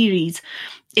this series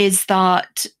is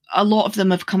that a lot of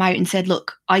them have come out and said,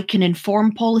 look, I can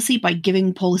inform policy by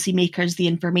giving policymakers the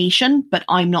information, but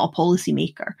I'm not a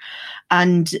policymaker.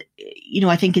 And,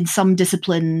 I think in some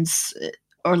disciplines,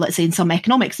 or let's say in some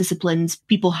economics disciplines,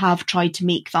 people have tried to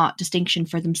make that distinction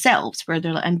for themselves, where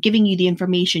they're like, I'm giving you the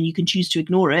information, you can choose to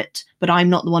ignore it, but I'm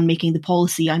not the one making the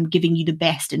policy, I'm giving you the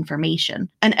best information.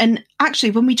 And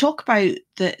actually, when we talk about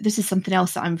this is something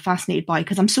else that I'm fascinated by,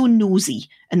 because I'm so nosy.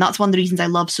 And that's one of the reasons I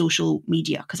love social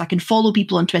media, because I can follow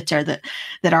people on Twitter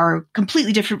that are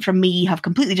completely different from me, have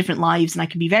completely different lives, and I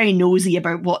can be very nosy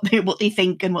about what they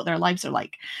think and what their lives are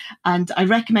like. And I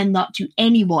recommend that to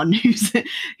anyone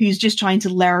who's just trying to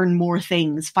learn more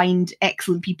things. Find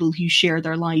excellent people who share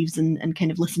their lives and kind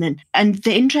of listen in. And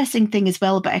the interesting thing as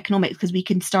well about economics, because we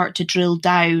can start to drill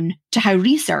down to how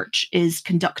research is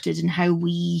conducted and how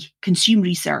we consume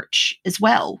research as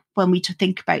well, when we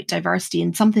think about diversity,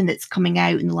 and something that's coming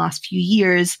out in the last few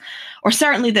years, or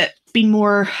certainly that's been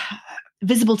more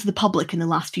visible to the public in the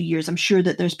last few years. I'm sure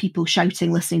that there's people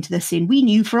shouting, listening to this, saying, we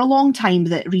knew for a long time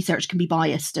that research can be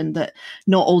biased and that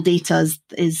not all data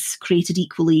is created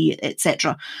equally,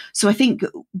 etc. So I think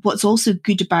what's also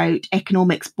good about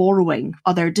economics borrowing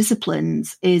other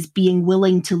disciplines is being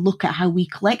willing to look at how we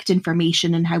collect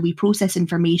information and how we process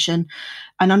information,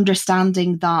 and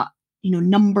understanding that,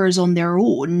 numbers on their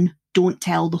own don't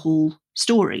tell the whole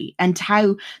story, and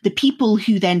how the people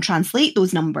who then translate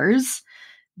those numbers,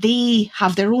 they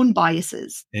have their own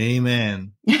biases.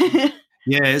 Amen.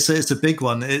 Yeah, it's a big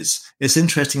one. It's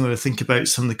interesting when we think about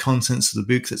some of the contents of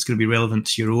the book that's going to be relevant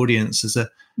to your audience. There's a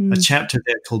chapter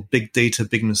there called Big Data,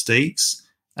 Big Mistakes.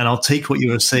 And I'll take what you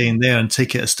were saying there and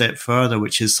take it a step further,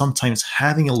 which is sometimes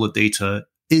having all the data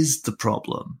is the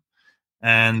problem.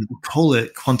 And we call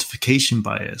it quantification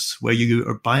bias, where you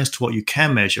are biased to what you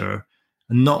can measure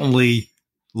and not only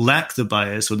lack the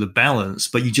bias or the balance,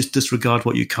 but you just disregard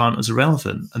what you can't as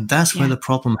irrelevant. And that's where the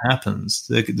problem happens.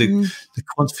 The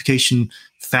quantification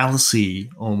fallacy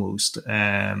almost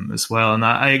as well. And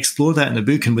I explore that in the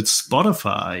book. And with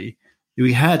Spotify,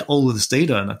 we had all of this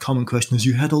data, and a common question is,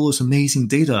 you had all this amazing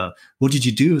data. What did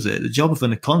you do with it? The job of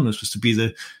an economist was to be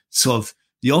the sort of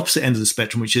the opposite end of the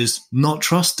spectrum, which is not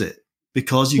trust it,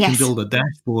 because you can build a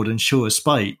dashboard and show a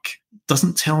spike.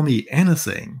 Doesn't tell me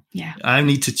anything. Yeah. I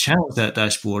need to challenge that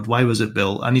dashboard. Why was it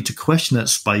built? I need to question that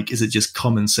spike. Is it just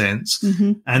common sense?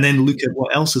 Mm-hmm. And then look at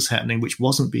what else is happening, which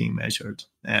wasn't being measured.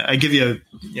 I give you,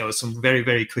 some very,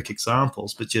 very quick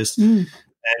examples, but just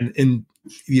and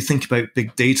if you think about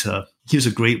big data, here's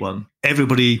a great one.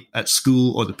 Everybody at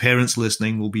school or the parents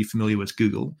listening will be familiar with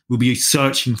Google. We'll be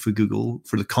searching for Google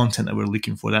for the content that we're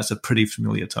looking for. That's a pretty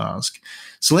familiar task.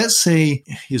 So let's say,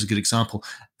 here's a good example,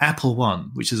 Apple One,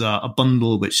 which is a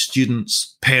bundle which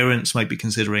students, parents might be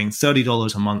considering.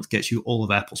 $30 a month gets you all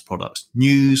of Apple's products.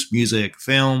 News, music,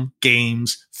 film,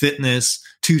 games, fitness,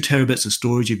 2 terabits of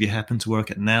storage if you happen to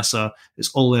work at NASA.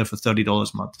 It's all there for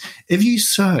 $30 a month. If you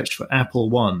search for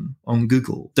Apple One on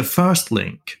Google, the first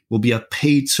link will be a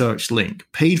paid search link,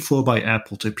 paid for by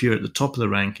Apple to appear at the top of the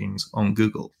rankings on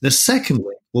Google. The second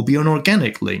link will be an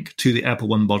organic link to the Apple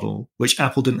One bundle, which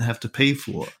Apple didn't have to pay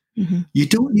for. Mm-hmm. You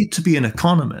don't need to be an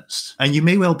economist, and you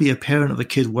may well be a parent of a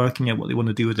kid working out what they want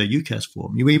to do with their UCAS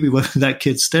form. You may be with that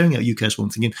kid staring at a UCAS form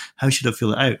thinking, how should I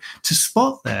fill it out? To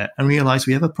spot that and realize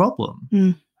we have a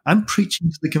problem. I'm preaching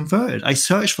to the converted. I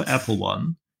search for Apple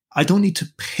One. I don't need to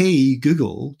pay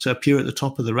Google to appear at the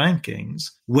top of the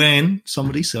rankings when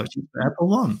somebody searches for Apple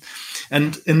One.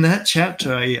 And in that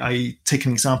chapter, I take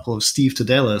an example of Steve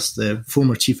Tadelis, the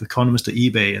former chief economist at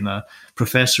eBay and a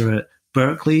professor at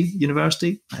Berkeley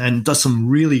University, and does some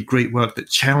really great work that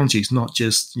challenges not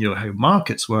just how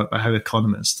markets work, but how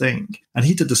economists think. And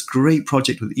he did this great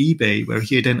project with eBay where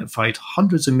he identified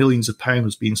hundreds of millions of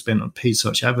pounds being spent on paid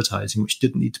search advertising, which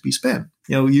didn't need to be spent.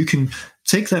 You can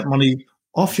take that money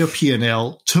off your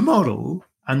P&L tomorrow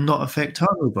and not affect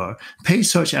turnover. Paid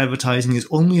search advertising is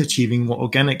only achieving what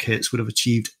organic hits would have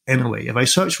achieved anyway. If I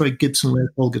search for a Gibson Les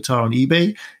Paul guitar on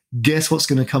eBay, guess what's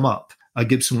going to come up? A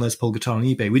Gibson Les Paul guitar on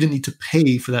eBay. We didn't need to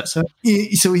pay for that search.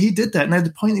 So he did that. Now, the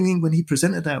point when he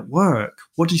presented that work,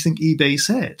 what do you think eBay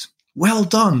said? Well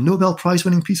done, Nobel Prize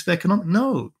winning piece of economics.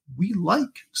 No, we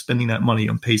like spending that money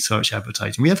on paid search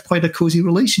advertising. We have quite a cozy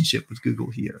relationship with Google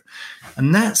here.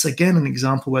 And that's, again, an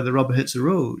example where the rubber hits the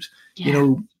road.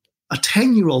 Yeah. A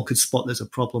 10-year-old could spot there's a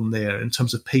problem there in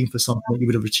terms of paying for something that you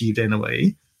would have achieved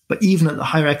anyway. But even at the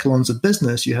higher echelons of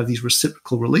business, you have these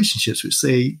reciprocal relationships which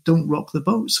say, don't rock the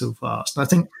boat so fast. And I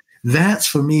think that's,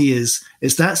 for me, is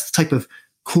that's the type of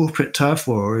corporate turf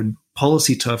war and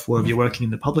policy turf war if you're working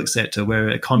in the public sector, where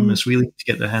economists really need to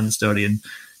get their hands dirty and,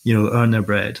 earn their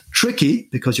bread. Tricky,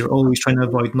 because you're always trying to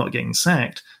avoid not getting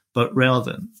sacked, but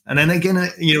relevant. And then again,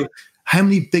 how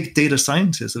many big data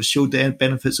scientists have showed the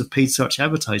benefits of paid search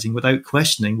advertising without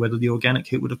questioning whether the organic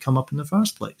hit would have come up in the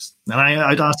first place? And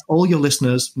I'd ask all your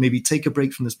listeners, maybe take a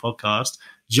break from this podcast,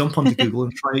 jump onto Google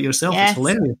and try it yourself. Yes. It's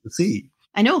hilarious to see.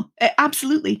 I know,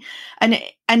 absolutely.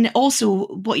 And also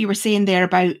what you were saying there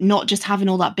about not just having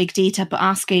all that big data, but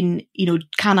asking,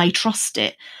 can I trust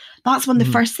it? That's one of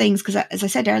the first things, because as I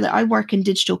said earlier, I work in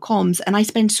digital comms and I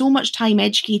spend so much time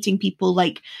educating people.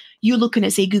 Like, you're looking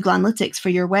at, say, Google Analytics for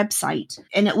your website,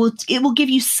 and it will give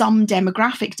you some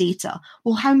demographic data.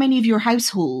 Well, how many of your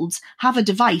households have a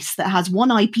device that has one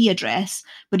IP address,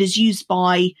 but is used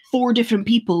by 4 different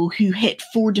people who hit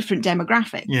 4 different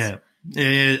demographics? Yeah,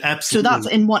 absolutely. So that's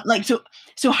in what,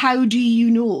 so how do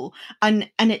you know? And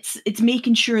it's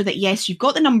making sure that, yes, you've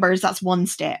got the numbers, that's one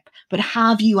step, but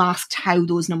have you asked how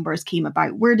those numbers came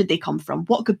about? Where did they come from?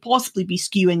 What could possibly be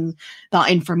skewing that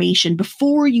information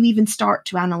before you even start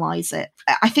to analyze it?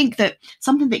 I think that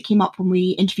something that came up when we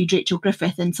interviewed Rachel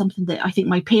Griffith, and something that I think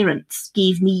my parents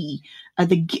gave me,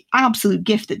 the absolute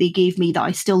gift that they gave me that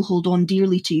I still hold on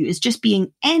dearly to, is just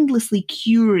being endlessly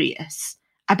curious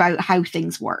about how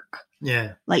things work.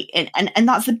 Yeah. And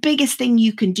that's the biggest thing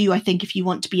you can do, I think, if you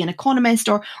want to be an economist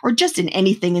or just in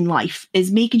anything in life,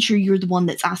 is making sure you're the one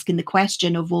that's asking the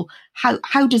question of, well,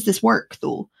 how does this work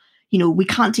though? We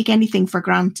can't take anything for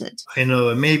granted. I know,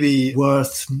 it may be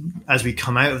worth, as we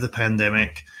come out of the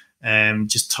pandemic,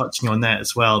 just touching on that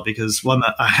as well, because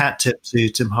a hat tip to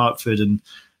Tim Hartford and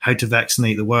How to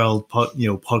Vaccinate the World,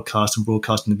 podcast and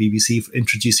broadcast on the BBC, for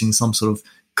introducing some sort of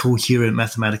coherent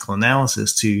mathematical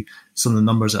analysis to some of the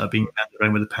numbers that are being handed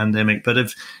around with the pandemic. But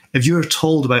if you're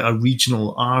told about a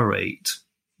regional R rate,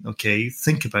 okay,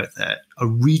 think about that. A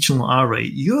regional R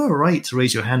rate, you're right to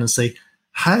raise your hand and say,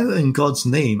 how in God's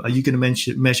name are you going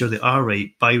to measure the R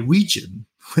rate by region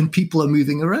when people are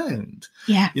moving around?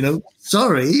 Yeah.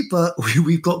 Sorry, but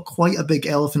we've got quite a big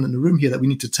elephant in the room here that we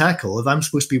need to tackle. If I'm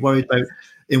supposed to be worried about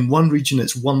in one region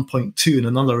it's 1.2, in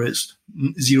another it's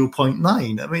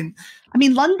 0.9. I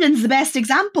mean, London's the best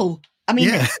example.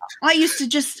 Yeah. I used to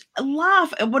just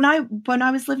laugh when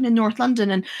I was living in North London,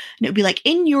 and it would be like,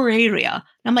 in your area.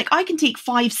 And I'm like, I can take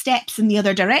 5 steps in the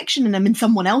other direction and I'm in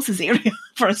someone else's area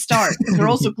for a start, because they're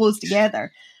all so close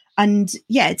together. And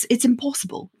yeah, it's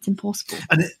impossible. It's impossible.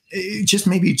 And it just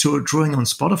maybe drawing on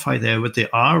Spotify there with the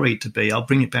R rate debate, I'll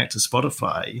bring it back to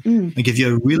Spotify and give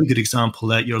you a really good example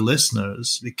that your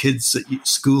listeners, the kids at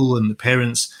school and the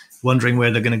parents wondering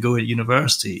where they're going to go at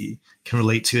university, can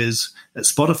relate to is at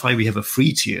Spotify, we have a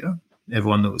free tier.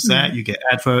 Everyone knows that. You get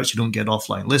adverts, you don't get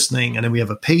offline listening. And then we have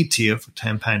a paid tier for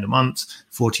 £10 a month,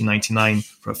 $14.99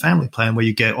 for a family plan, where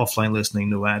you get offline listening,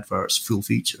 no adverts, full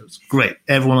features. Great.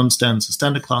 Everyone understands the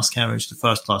standard class carriage to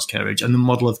first class carriage, and the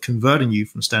model of converting you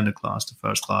from standard class to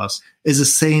first class is the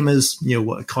same as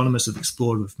what economists have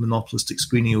explored with monopolistic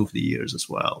screening over the years as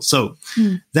well. So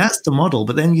that's the model.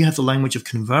 But then you have the language of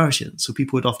conversion. So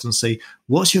people would often say,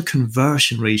 what's your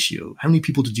conversion ratio? How many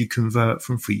people did you convert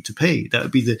from free to pay? That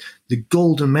would be the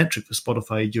golden metric for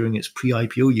Spotify during its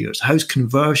pre-IPO years. How's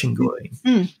conversion going?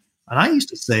 And I used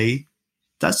to say,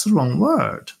 that's the wrong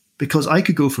word, because I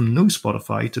could go from no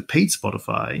Spotify to paid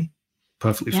Spotify,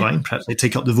 perfectly fine. Perhaps they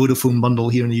take up the Vodafone bundle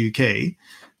here in the UK.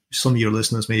 Some of your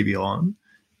listeners may be on,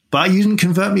 but you didn't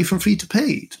convert me from free to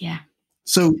paid. Yeah.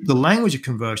 So the language of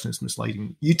conversion is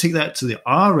misleading. You take that to the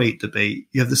R rate debate,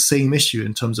 you have the same issue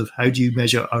in terms of how do you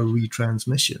measure a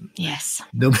retransmission? Yes.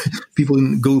 No, people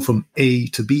didn't go from A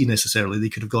to B necessarily. They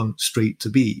could have gone straight to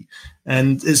B.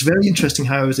 And it's very interesting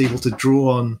how I was able to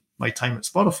draw on my time at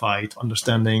Spotify to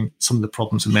understanding some of the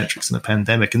problems and metrics in the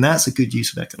pandemic. And that's a good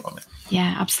use of economics.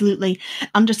 Yeah, absolutely.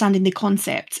 Understanding the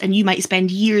concepts, and you might spend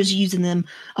years using them,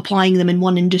 applying them in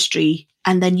one industry,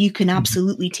 and then you can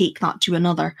absolutely take that to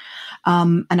another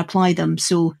and apply them.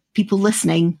 So people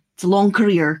listening, it's a long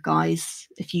career, guys.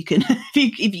 If you can,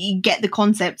 if you get the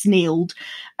concepts nailed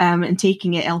and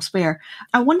taking it elsewhere.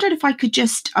 I wondered if I could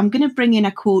I'm going to bring in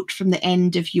a quote from the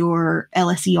end of your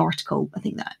LSE article, I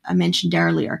think that I mentioned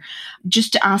earlier,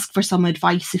 just to ask for some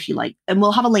advice, if you like. And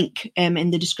we'll have a link in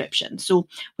the description. So,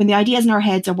 when the ideas in our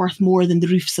heads are worth more than the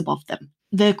roofs above them.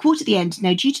 The quote at the end,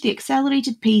 now due to the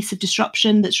accelerated pace of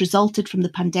disruption that's resulted from the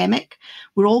pandemic,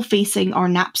 we're all facing our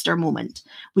Napster moment.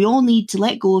 We all need to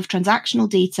let go of transactional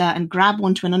data and grab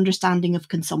onto an understanding of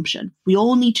consumption. We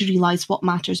all need to realise what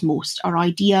matters most. Our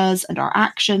ideas and our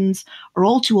actions are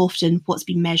all too often what's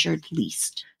been measured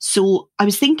least. So I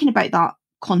was thinking about that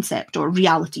concept or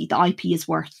reality, that IP is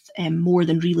worth more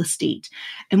than real estate.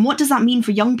 And what does that mean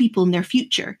for young people in their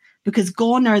future? Because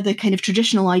gone are the kind of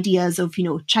traditional ideas of,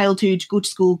 childhood, go to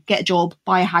school, get a job,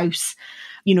 buy a house,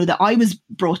 that I was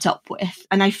brought up with.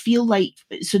 And I feel like,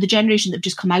 so the generation that have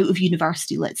just come out of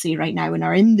university, let's say right now, and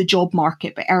are in the job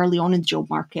market, but early on in the job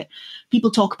market, people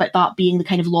talk about that being the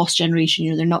kind of lost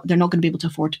generation. They're not going to be able to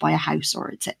afford to buy a house, or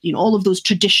it's, all of those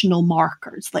traditional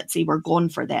markers, let's say, were gone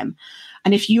for them.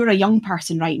 And if you're a young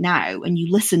person right now and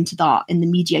you listen to that in the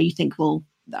media, you think, well,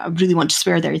 I really want to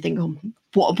swear there. You think, oh,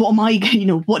 what am I,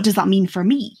 what does that mean for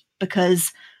me?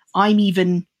 Because I'm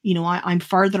even, I'm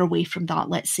further away from that,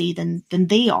 let's say, than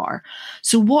they are.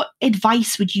 So what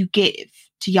advice would you give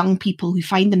to young people who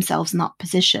find themselves in that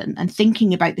position and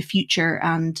thinking about the future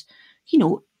and,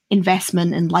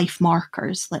 investment and life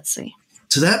markers, let's say?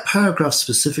 To that paragraph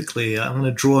specifically, I'm going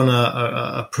to draw on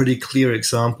a pretty clear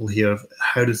example here of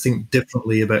how to think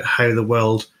differently about how the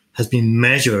world has been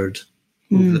measured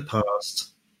over the past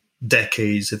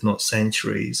decades, if not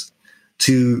centuries,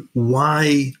 to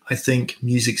why I think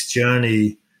music's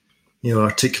journey,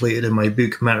 articulated in my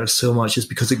book, matters so much is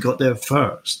because it got there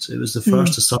first. It was the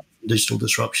first to suffer digital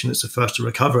disruption. It's the first to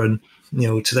recover. And,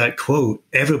 to that quote,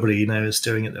 everybody now is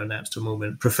staring at their Napster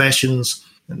moment. Professions,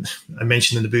 and I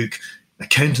mentioned in the book,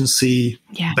 accountancy,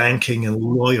 banking, and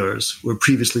lawyers were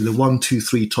previously the 1, 2,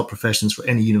 3 top professions for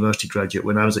any university graduate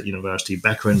when I was at university,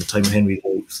 back around the time of Henry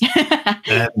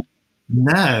VIII.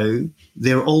 Now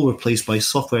they're all replaced by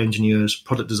software engineers,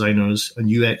 product designers, and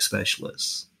UX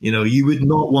specialists. You would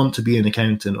not want to be an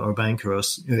accountant or a banker, or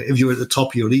if you were at the top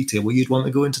of your retail, well, you'd want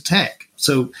to go into tech.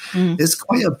 So it's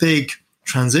quite a big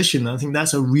transition. I think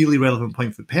that's a really relevant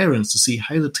point for parents to see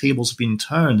how the tables have been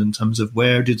turned in terms of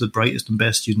where do the brightest and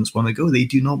best students want to go. They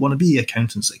do not want to be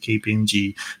accountants at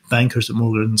KPMG, bankers at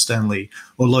Morgan Stanley,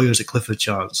 or lawyers at Clifford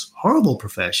Chance. Horrible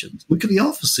professions. Look at the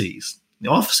offices. The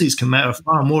offices can matter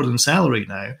far more than salary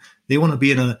now. They want to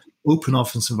be in an open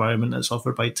office environment that's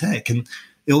offered by tech. And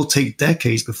it'll take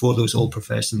decades before those old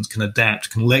professions can adapt,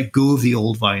 can let go of the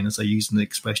old vine, as I use in the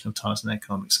expression of Tarzan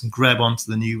economics, and grab onto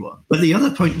the new one. But the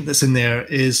other point that's in there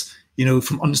is,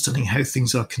 from understanding how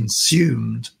things are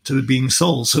consumed to being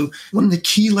sold. So one of the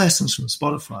key lessons from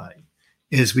Spotify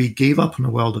is we gave up on a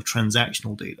world of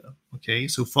transactional data. Okay,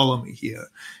 so follow me here.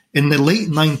 In the late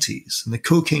 90s, in the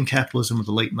cocaine capitalism of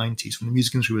the late 90s, when the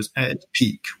music industry was at its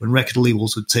peak, when record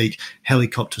labels would take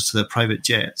helicopters to their private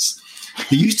jets,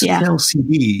 they used to sell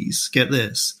CDs, get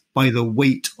this, by the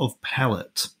weight of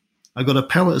pallet. I've got a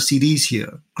pallet of CDs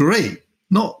here. Great.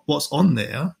 Not what's on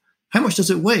there. How much does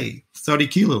it weigh? 30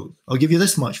 kilos. I'll give you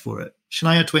this much for it.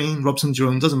 Shania Twain, Robson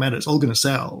Jerome, doesn't matter. It's all going to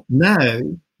sell. Now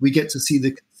we get to see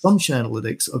the consumption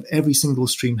analytics of every single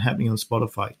stream happening on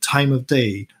Spotify. Time of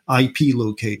day, IP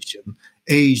location,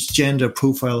 age, gender,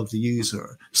 profile of the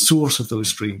user, source of those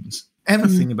streams.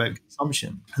 Everything about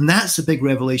consumption. And that's a big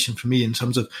revelation for me in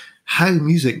terms of how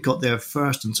music got there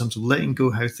first, in terms of letting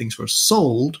go how things were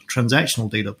sold, transactional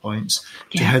data points,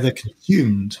 to how they're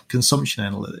consumed, consumption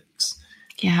analytics.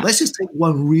 Yeah. Let's just take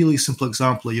one really simple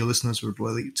example that your listeners would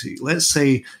relate to. Let's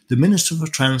say the Minister for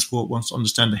Transport wants to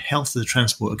understand the health of the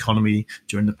transport economy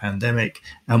during the pandemic.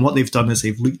 And what they've done is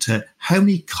they've looked at how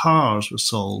many cars were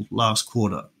sold last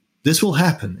quarter. This will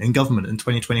happen in government in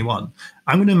 2021.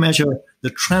 I'm going to measure the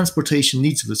transportation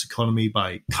needs of this economy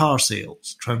by car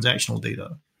sales, transactional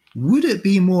data. Would it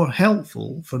be more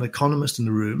helpful for an economist in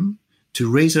the room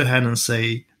to raise their hand and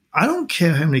say, I don't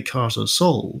care how many cars are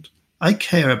sold. I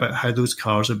care about how those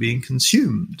cars are being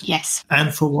consumed. Yes.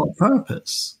 And for what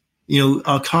purpose?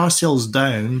 Are car sales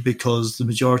down because the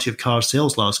majority of car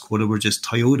sales last quarter were just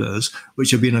Toyotas,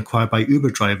 which are being acquired by Uber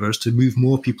drivers to move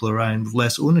more people around with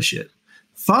less ownership?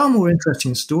 Far more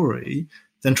interesting story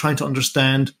than trying to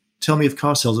understand, tell me if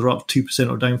car sales are up 2%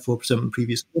 or down 4% in the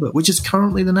previous quarter, which is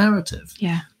currently the narrative.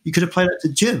 Yeah. You could apply that to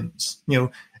gyms.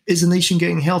 Is the nation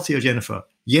getting healthier, Jennifer?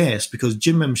 Yes, because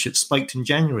gym membership spiked in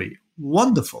January.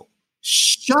 Wonderful.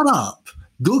 Shut up.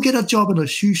 Go get a job in a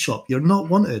shoe shop. You're not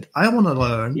wanted. I want to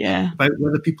learn about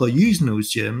whether people are using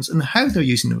those gyms and how they're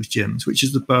using those gyms, which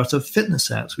is the birth of fitness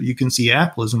apps, where you can see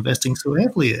Apple is investing so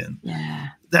heavily in. Yeah.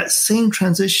 That same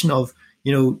transition of,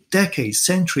 decades,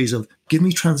 centuries of give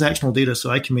me transactional data so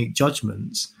I can make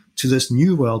judgments, to this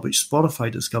new world which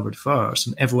Spotify discovered first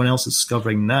and everyone else is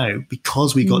discovering now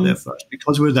because we got there first,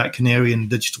 because we're that canary in the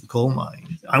digital coal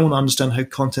mine. I want to understand how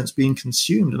content's being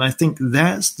consumed. And I think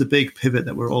that's the big pivot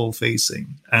that we're all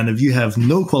facing. And if you have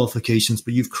no qualifications,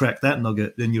 but you've cracked that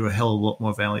nugget, then you're a hell of a lot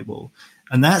more valuable.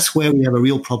 And that's where we have a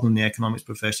real problem in the economics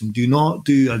profession. Do not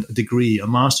do a degree, a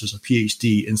master's, a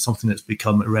PhD in something that's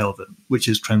become irrelevant, which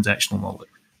is transactional knowledge.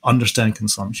 Understand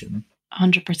consumption.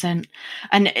 100%.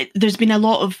 And there's been a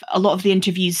lot of the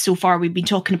interviews so far. We've been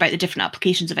talking about the different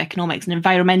applications of economics, and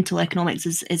environmental economics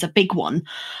is a big one,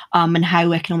 and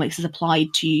how economics is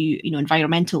applied to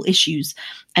environmental issues.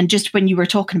 And just when you were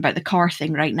talking about the car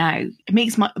thing right now, it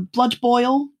makes my blood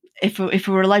boil. If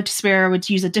we were allowed to swear, I would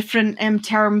use a different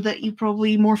term that you're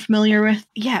probably more familiar with.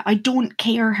 Yeah, I don't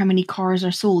care how many cars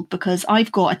are sold, because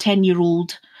I've got a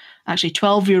 10-year-old, actually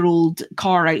 12-year-old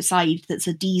car outside that's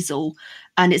a diesel.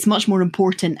 And it's much more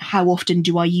important how often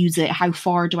do I use it, how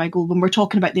far do I go, when we're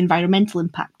talking about the environmental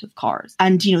impact of cars.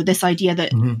 And, this idea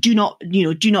that do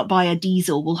not buy a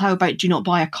diesel. Well, how about do not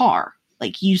buy a car?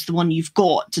 Like, use the one you've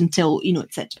got until,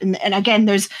 it's it. And again,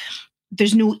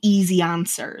 there's no easy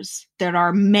answers. There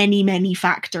are many, many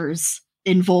factors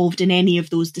involved in any of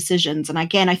those decisions. And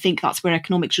again, I think that's where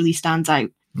economics really stands out.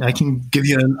 I can give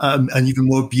you an even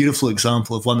more beautiful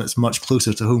example of one that's much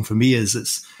closer to home for me.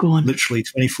 It's literally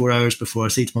 24 hours before I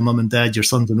say to my mum and dad, your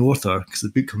son's an author, because the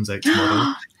book comes out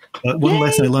tomorrow. One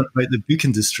lesson I learned about the book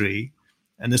industry,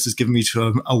 and this has given me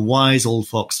to a wise old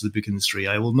fox of the book industry.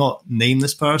 I will not name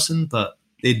this person, but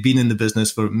they'd been in the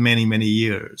business for many, many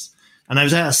years. And I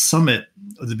was at a summit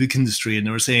of the book industry, and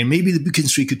they were saying, maybe the book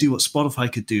industry could do what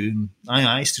Spotify could do. And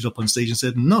I stood up on stage and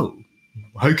said, no.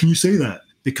 How can you say that?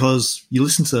 Because you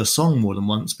listen to a song more than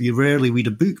once, but you rarely read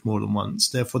a book more than once.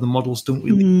 Therefore, the models don't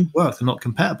really work. They're not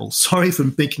compatible. Sorry for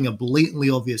making a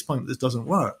blatantly obvious point that this doesn't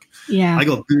work. Yeah, I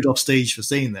got booed off stage for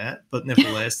saying that, but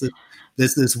nevertheless,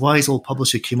 there's this wise old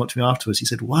publisher came up to me afterwards. He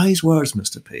said, "Wise words,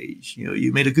 Mr. Page.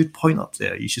 You made a good point up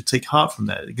there. You should take heart from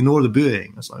that. Ignore the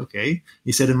booing." I was like, okay.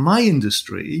 He said, in my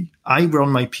industry, I run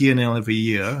my P&L every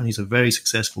year, and he's a very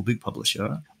successful book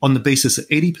publisher, on the basis that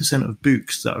 80% of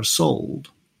books that are sold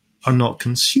are not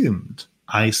consumed.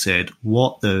 I said,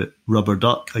 what the rubber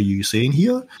duck are you saying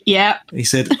here? Yeah. He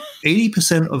said,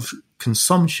 80% of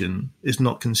consumption is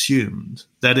not consumed.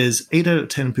 That is, 8 out of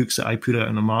 10 books that I put out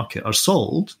in the market are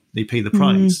sold. They pay the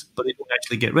price, but they don't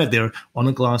actually get read. They're on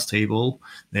a glass table.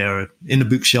 They're in a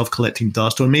bookshelf collecting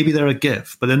dust, or maybe they're a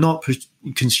gift, but they're not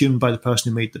consumed by the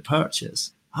person who made the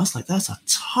purchase. I was like, that's a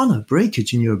ton of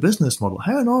breakage in your business model.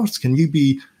 How on earth can you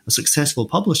be a successful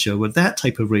publisher with that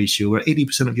type of ratio where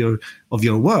 80% of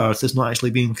your worth is not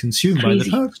actually being consumed by the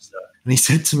purchaser? And he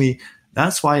said to me,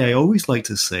 that's why I always like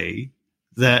to say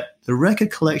that the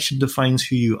record collection defines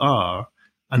who you are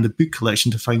and the book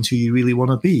collection defines who you really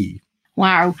want to be.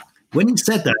 Wow. When he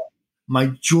said that, my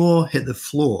jaw hit the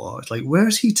floor. It's like,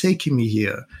 where's he taking me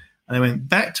here? And I went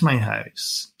back to my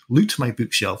house, looked at my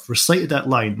bookshelf, recited that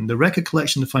line, the record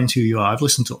collection defines who you are. I've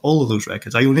listened to all of those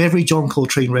records. I own every John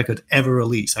Coltrane record ever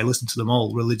released. I listen to them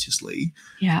all religiously.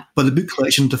 Yeah. But the book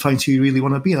collection defines who you really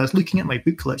want to be. And I was looking at my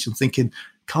book collection thinking,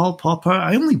 Karl Popper,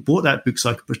 I only bought that book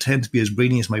so I could pretend to be as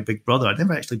brainy as my big brother. I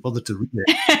never actually bothered to read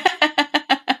it.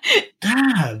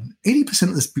 Damn, 80%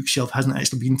 of this bookshelf hasn't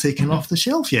actually been taken off the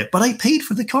shelf yet, but I paid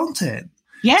for the content.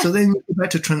 Yeah. So then you go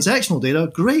back to transactional data.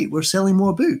 Great, we're selling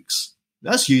more books.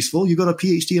 That's useful. You got a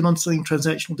PhD in understanding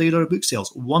transactional data or book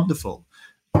sales. Wonderful.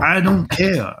 I don't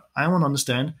care. I want to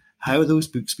understand how are those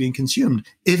books being consumed,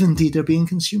 if indeed they're being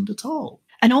consumed at all.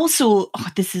 And also,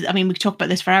 we could talk about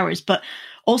this for hours, but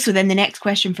also then the next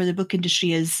question for the book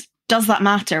industry is, does that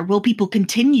matter? Will people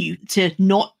continue to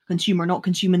not consume or not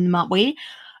consume in that way?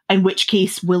 In which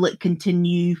case, will it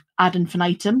continue ad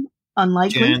infinitum?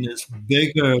 Unlikely. Jen, it's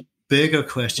bigger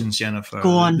questions, Jennifer.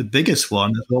 Go on. The biggest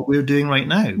one is what we're doing right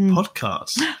now,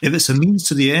 podcasts. If it's a means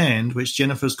to the end, which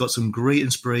Jennifer's got some great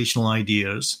inspirational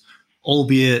ideas,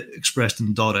 albeit expressed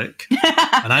in Doric,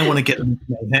 and I want to get them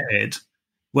into my head,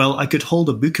 well, I could hold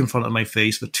a book in front of my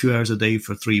face for 2 hours a day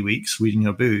for 3 weeks reading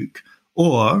a book,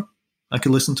 or I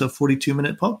could listen to a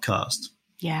 42-minute podcast.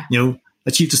 Yeah.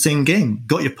 Achieve the same game.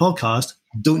 Got your podcast,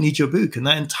 don't need your book. And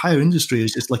that entire industry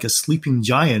is just like a sleeping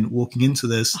giant walking into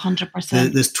this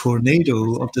 100%. This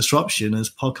tornado of disruption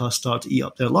as podcasts start to eat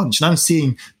up their lunch. And I'm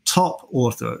seeing top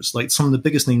authors, like some of the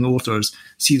biggest name authors,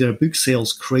 see their book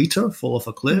sales crater, fall off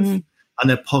a cliff, and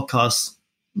their podcasts,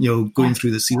 going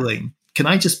through the ceiling. Can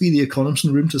I just be the economist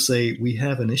in the room to say, we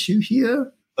have an issue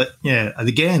here? But yeah, and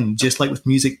again, just like with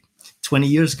music 20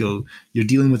 years ago, you're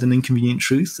dealing with an inconvenient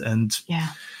truth, and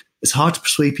it's hard to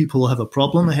persuade people who have a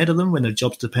problem ahead of them when their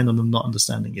jobs depend on them not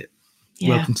understanding it.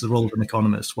 Yeah. Welcome to the role of an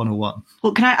economist 101.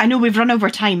 Well, I know we've run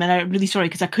over time, and I'm really sorry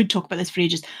because I could talk about this for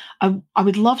ages. I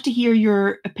would love to hear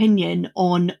your opinion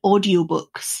on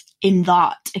audiobooks in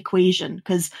that equation,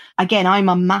 because again, I'm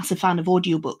a massive fan of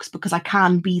audiobooks because I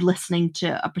can be listening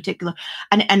to a particular,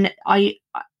 and I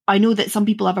know that some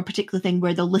people have a particular thing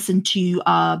where they'll listen to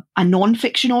a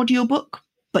non-fiction audiobook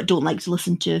but don't like to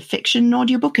listen to fiction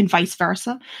audiobook, and vice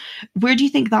versa. Where do you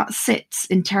think that sits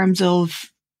in terms of,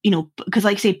 because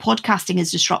like I say, podcasting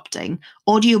is disrupting.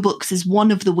 Audiobooks is one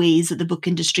of the ways that the book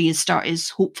industry is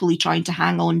hopefully trying to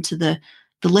hang on to the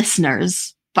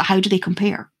listeners, but how do they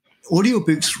compare?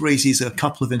 Audiobooks raises a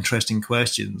couple of interesting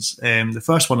questions. The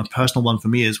first one, a personal one for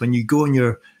me, is when you go on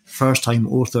your first-time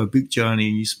author book journey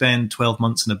and you spend 12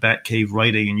 months in a bat cave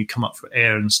writing and you come up for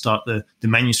air and start the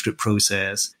manuscript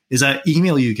process, is that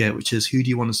email you get, which is, who do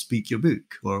you want to speak your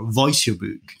book or voice your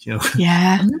book?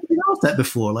 Yeah. I've never been asked that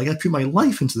before. Like, I put my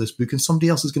life into this book and somebody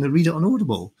else is going to read it on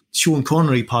Audible. Sean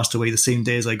Connery passed away the same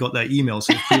day as I got that email,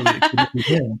 so clearly it couldn't be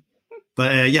him.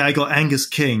 But I got Angus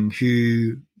King,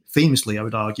 who famously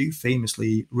read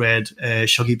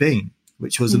Shuggie Bain,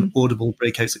 which was an Audible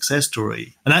breakout success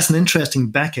story. And that's an interesting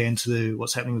back end to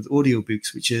what's happening with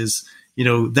audiobooks, which is,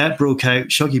 that broke out.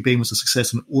 Shuggie Bain was a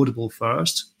success in Audible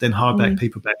first, then hardback,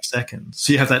 paperback second.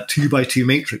 So you have that 2x2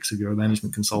 matrix if you're a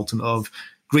management consultant of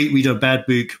great reader, bad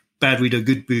book, bad reader,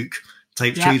 good book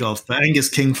type trade-off. But Angus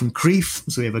King from Crieff,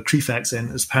 so we have a Crieff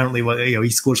accent, is apparently he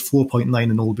scores 4.9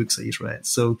 in all books that he's read.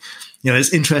 So,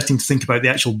 it's interesting to think about the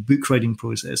actual book writing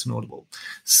process in Audible.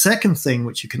 Second thing,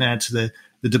 which you can add to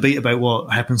the debate about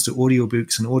what happens to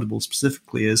audiobooks and Audible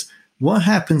specifically, is what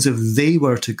happens if they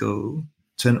were to go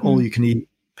to an all-you-can-eat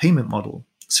payment model,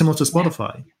 similar to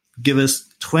Spotify. Give us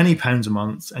 £20 a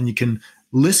month and you can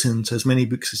listen to as many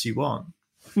books as you want.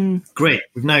 Great.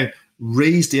 We've now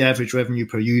raised the average revenue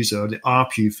per user, the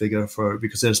ARPU figure,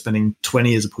 because they're spending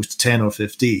 20 as opposed to 10 or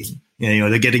 15.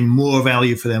 They're getting more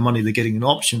value for their money. They're getting an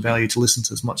option value to listen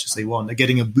to as much as they want. They're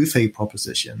getting a buffet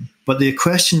proposition. But the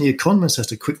question the economist has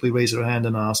to quickly raise their hand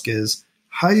and ask is,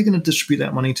 how are you going to distribute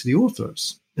that money to the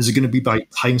authors? Is it going to be by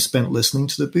time spent listening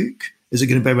to the book? Is it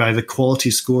going to be by the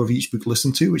quality score of each book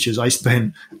listened to, which is I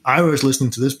spent hours listening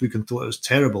to this book and thought it was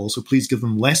terrible, so please give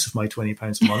them less of my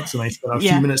 £20 a month. And I spent a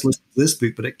few minutes listening to this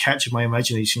book, but it catches my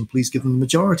imagination. Please give them the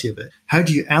majority of it. How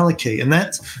do you allocate? And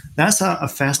that's a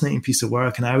fascinating piece of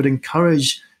work. And I would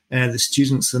encourage the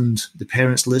students and the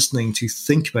parents listening to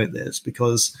think about this,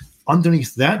 because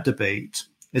underneath that debate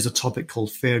is a topic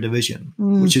called fair division,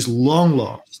 which is long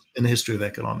lost in the history of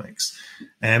economics.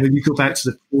 And when you go back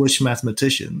to the Polish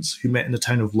mathematicians who met in the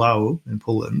town of Lau in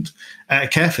Poland at a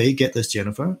cafe, get this,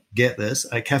 Jennifer, get this,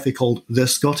 a cafe called the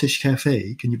Scottish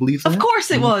Cafe. Can you believe that? Of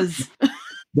course it was.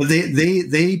 But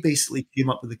they basically came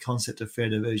up with the concept of fair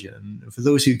division. For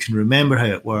those who can remember how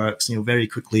it works, very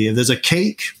quickly, if there's a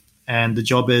cake and the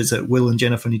job is that Will and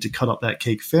Jennifer need to cut up that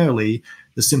cake fairly,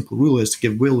 the simple rule is to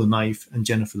give Will the knife and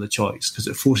Jennifer the choice, because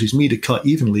it forces me to cut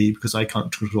evenly because I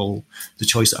can't control the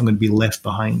choice that I'm going to be left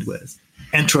behind with.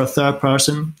 Enter a third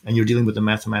person and you're dealing with the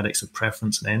mathematics of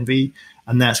preference and envy,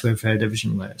 and that's where fair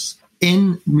division lies.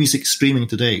 In music streaming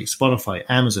today, Spotify,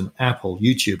 Amazon, Apple,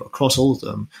 YouTube, across all of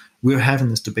them, we're having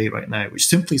this debate right now, which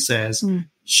simply says,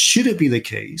 should it be the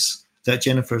case that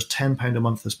Jennifer's £10 a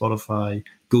month for Spotify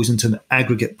goes into an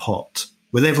aggregate pot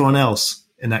with everyone else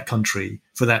in that country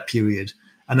for that period?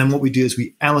 And then what we do is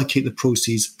we allocate the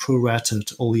proceeds pro rata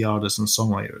to all the artists and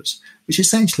songwriters, which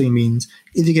essentially means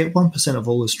if you get 1% of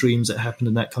all the streams that happened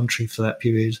in that country for that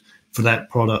period, for that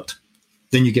product,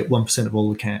 then you get 1% of all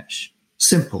the cash.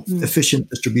 Simple, efficient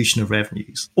distribution of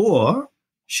revenues. Or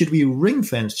should we ring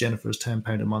fence Jennifer's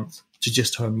 £10 a month to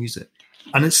just her music?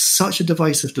 And it's such a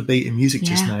divisive debate in music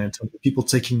just now, in terms of people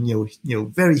taking,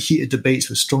 very heated debates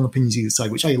with strong opinions either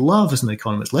side, which I love as an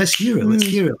economist. Let's hear it, let's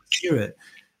hear it.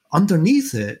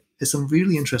 Underneath it is some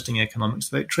really interesting economics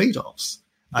about trade-offs.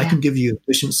 I can give you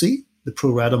efficiency, the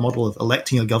pro rata model of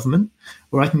electing a government,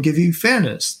 or I can give you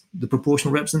fairness, the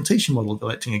proportional representation model of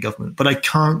electing a government, but I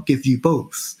can't give you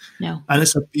both. No. And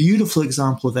it's a beautiful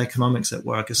example of economics at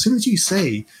work. As soon as you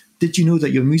say, did you know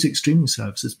that your music streaming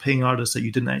service is paying artists that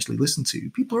you didn't actually listen to?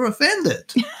 People are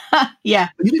offended. Yeah.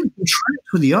 But you didn't contract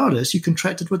with the artist, you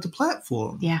contracted with the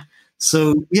platform. Yeah.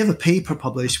 So we have a paper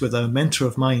published with a mentor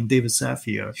of mine, David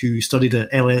Safier, who studied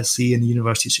at LSE and the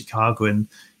University of Chicago and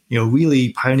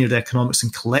really pioneered economics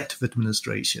and collective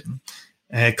administration,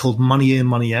 called Money In,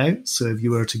 Money Out. So if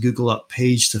you were to Google up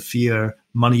Page Safier,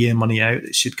 Money In, Money Out,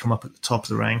 it should come up at the top of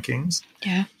the rankings.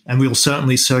 Yeah. And we'll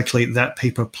certainly circulate that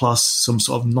paper plus some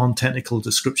sort of non-technical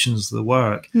descriptions of the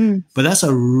work. But that's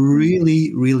a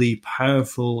really, really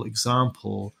powerful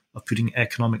example of putting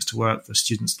economics to work for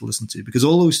students to listen to, because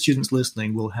all those students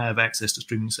listening will have access to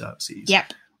streaming services.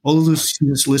 Yep. All of those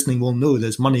students listening will know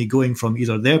there's money going from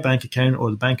either their bank account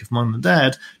or the bank of mum and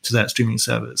dad to that streaming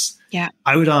service. Yeah.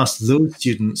 I would ask those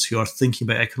students who are thinking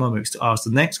about economics to ask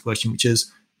the next question, which is,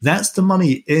 that's the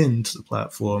money into the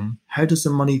platform. How does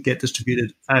the money get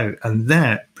distributed out? And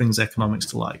that brings economics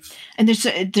to life. And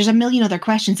there's a million other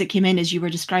questions that came in as you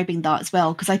were describing that as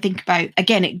well. Because I think about,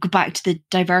 again, it go back to the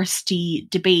diversity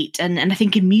debate. And I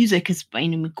think in music, is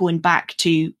going back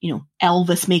to,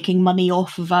 Elvis making money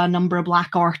off of a number of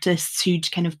Black artists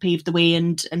who'd kind of paved the way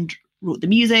and wrote the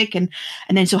music, and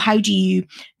then so how do you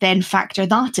then factor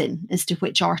that in as to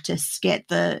which artists get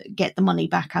the money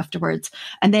back afterwards?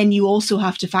 And then you also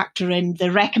have to factor in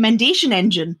the recommendation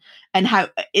engine and how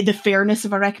the fairness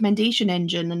of a recommendation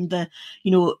engine and the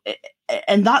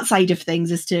and that side of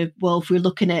things as to, well, if we're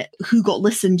looking at who got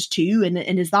listened to and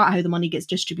is that how the money gets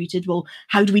distributed, well,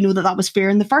 how do we know that that was fair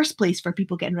in the first place for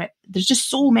people getting there's just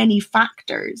so many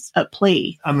factors at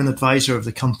play. I'm an advisor of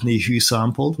the company Who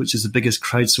Sampled, which is the biggest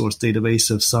crowdsourced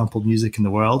database of sampled music in the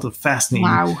world. A fascinating.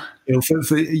 Wow.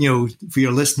 For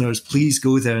your listeners, please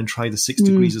go there and try the 6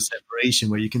 degrees of separation,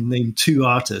 where you can name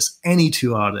any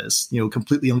two artists,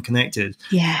 completely unconnected,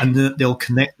 and they'll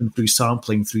connect them through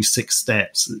sampling through 6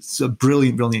 steps. It's a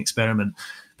brilliant experiment.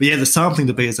 But the sampling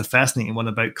debate is a fascinating one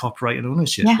about copyright and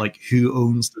ownership, like who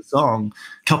owns the song.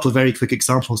 A couple of very quick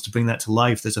examples to bring that to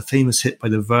life. There's a famous hit by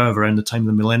The Verve around the time of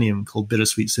the millennium called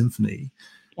Bittersweet Symphony.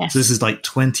 Yes. So this is like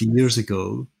 20 years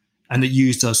ago. And it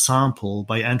used a sample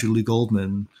by Andrew Lou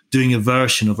Goldman doing a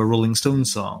version of a Rolling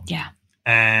Stones song. Yeah.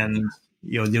 And,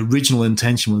 the original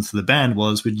intention for the band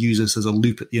was we'd use this as a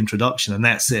loop at the introduction, and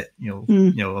that's it, a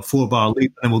 4-bar loop,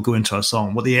 and then we'll go into our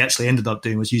song. What they actually ended up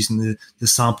doing was using the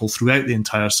sample throughout the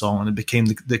entire song, and it became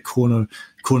the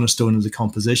cornerstone of the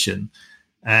composition.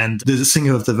 And the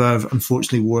singer of The Verve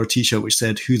unfortunately wore a T-shirt which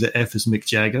said, "Who the F is Mick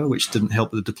Jagger?" which didn't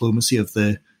help with the diplomacy of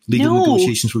the legal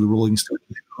negotiations with the Rolling Stones.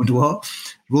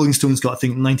 Rolling Stones got, I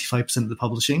think, 95% of the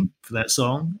publishing for that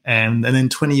song. And then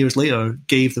 20 years later,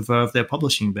 gave The Verve their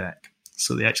publishing back.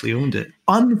 so they actually owned it.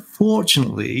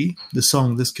 Unfortunately, the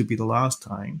song This Could Be the Last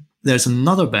Time, there's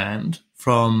another band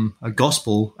from a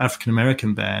gospel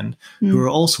African-American band who are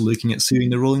also looking at suing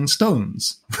the Rolling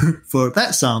Stones for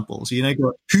that sample. So you now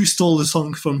got who stole the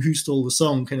song from who stole the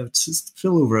song, kind of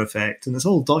spillover effect. And it's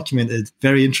all documented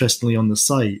very interestingly on the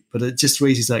site, but it just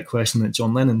raises that question that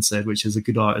John Lennon said, which is a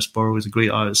good artist borrows, a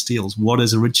great artist steals. What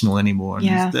is original anymore?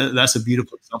 And that's a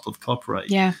beautiful example of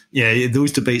copyright. Yeah,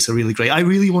 those debates are really great. I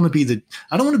really want to be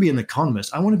I don't want to be an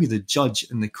economist. I want to be the judge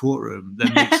in the courtroom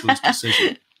that makes those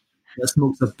decisions. That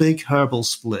smokes a big herbal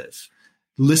spliff,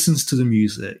 listens to the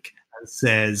music, and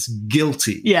says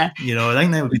guilty. Yeah. I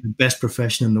think that would be the best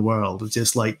profession in the world. It's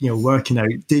just like, working out,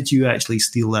 did you actually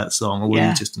steal that song or were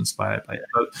you just inspired by it?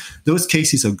 But those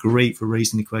cases are great for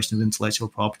raising the question of intellectual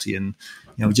property. And,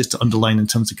 just to underline in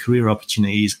terms of career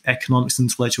opportunities, economics,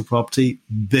 intellectual property,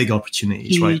 big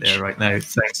opportunities right there, right now,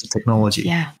 thanks to technology.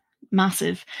 Yeah.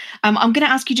 Massive. I'm going to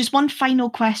ask you just one final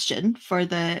question for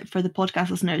the podcast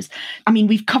listeners. I mean,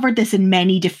 we've covered this in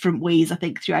many different ways, I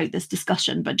think, throughout this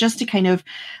discussion, but just to kind of,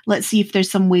 let's see if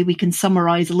there's some way we can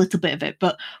summarize a little bit of it.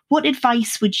 But what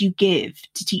advice would you give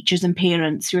to teachers and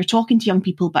parents who are talking to young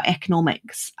people about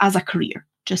economics as a career?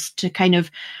 Just to kind of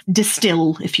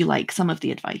distill, if you like, some of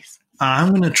the advice. I'm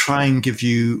going to try and give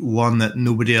you one that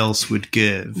nobody else would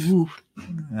give. Ooh.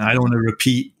 I don't want to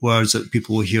repeat words that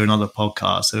people will hear in other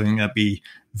podcasts. I think that'd be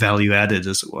value added,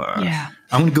 as it were. Yeah.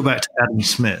 I'm going to go back to Adam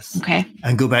Smith. Okay.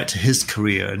 And go back to his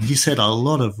career. And he said a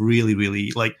lot of really,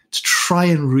 really, to try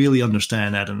and really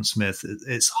understand Adam Smith,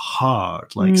 it's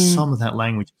hard. Some of that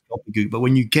language is gobbledygook. But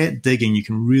when you get digging, you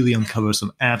can really uncover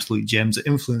some absolute gems that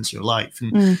influence your life.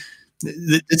 And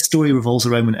this story revolves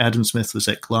around when Adam Smith was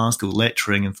at Glasgow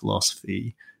lecturing in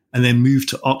philosophy and then moved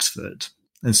to Oxford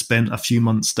and spent a few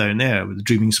months down there with the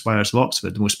Dreaming Spires of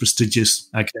Oxford, the most prestigious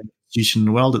academic institution in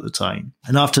the world at the time.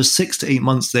 And after 6 to 8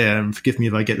 months there, and forgive me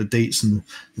if I get the dates and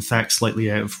the facts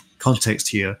slightly out of context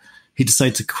here, he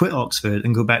decided to quit Oxford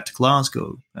and go back to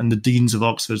Glasgow. And the deans of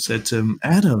Oxford said to him,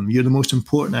 Adam, you're the most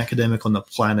important academic on the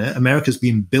planet. America's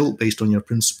been built based on your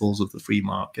principles of the free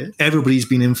market. Everybody's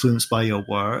been influenced by your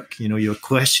work. You're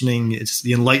questioning, it's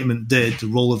the Enlightenment did, the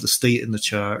role of the state in the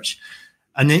church.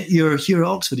 And then you're here at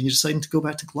Oxford and you're deciding to go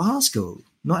back to Glasgow,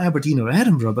 not Aberdeen or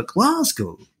Edinburgh, but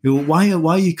Glasgow. Why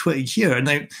are you quitting here? And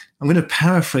now I'm going to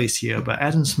paraphrase here, but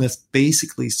Adam Smith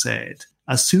basically said,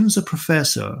 as soon as a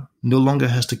professor no longer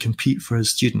has to compete for his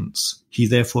students, he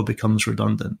therefore becomes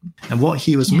redundant. And what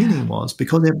he was meaning was,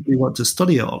 because everybody wanted to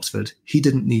study at Oxford, he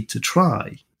didn't need to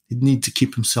try. He'd need to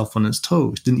keep himself on his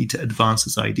toes, didn't need to advance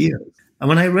his ideas. And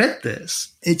when I read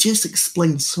this, it just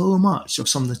explained so much of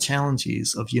some of the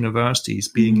challenges of universities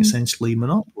being essentially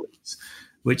monopolies,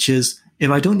 which is, if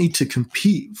I don't need to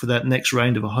compete for that next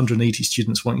round of 180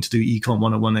 students wanting to do Econ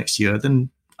 101 next year,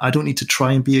 then I don't need to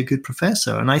try and be a good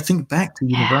professor. And I think back to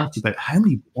university about how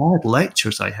many bad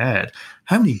lectures I had,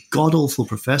 how many god-awful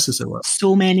professors there were.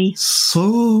 So many.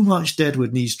 So much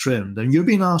deadwood needs trimmed. And you're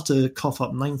being asked to cough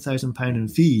up £9,000 in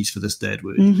fees for this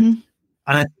deadwood. Mm-hmm.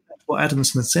 And I think what Adam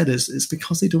Smith said is it's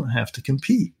because they don't have to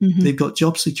compete. Mm-hmm. They've got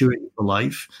job security for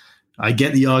life. I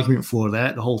get the argument for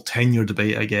that, the whole tenure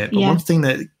debate I get. But one thing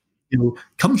that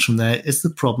comes from that is the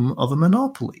problem of a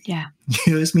monopoly. Yeah.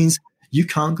 This means you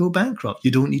can't go bankrupt.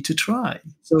 You don't need to try.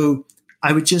 So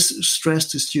I would just stress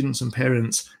to students and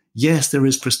parents, yes, there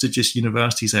is prestigious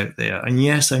universities out there. And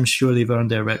yes, I'm sure they've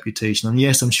earned their reputation. And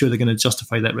yes, I'm sure they're going to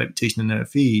justify that reputation in their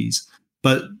fees.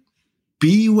 But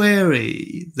be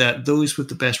wary that those with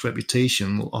the best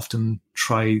reputation will often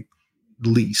try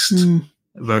least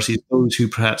versus those who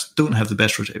perhaps don't have the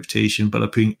best reputation but are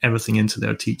putting everything into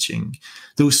their teaching.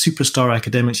 Those superstar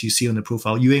academics you see on the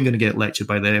profile, you ain't going to get lectured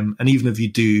by them. And even if you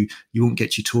do, you won't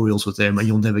get tutorials with them and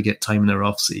you'll never get time in their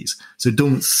offices. So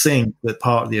don't think that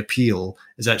part of the appeal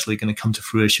is actually going to come to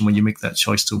fruition when you make that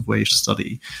choice to where to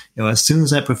study. As soon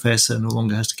as that professor no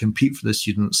longer has to compete for the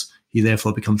students, he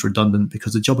therefore becomes redundant,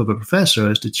 because the job of a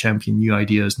professor is to champion new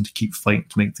ideas and to keep fighting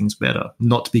to make things better,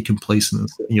 not to be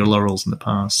complacent in your laurels in the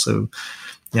past. So,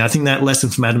 I think that lesson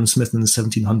from Adam Smith in the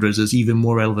 1700s is even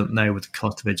more relevant now with the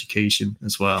cost of education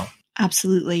as well.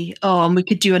 Absolutely. Oh, and we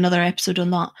could do another episode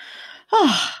on that.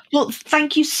 Oh, well,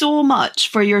 thank you so much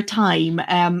for your time.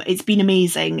 It's been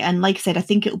amazing. And like I said, I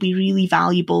think it'll be really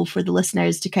valuable for the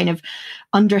listeners to kind of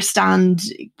understand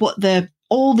what the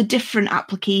all the different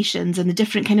applications and the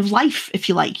different kind of life, if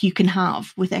you like, you can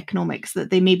have with economics that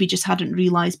they maybe just hadn't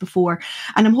realised before.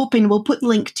 And I'm hoping we'll put the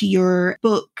link to your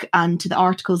book and to the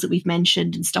articles that we've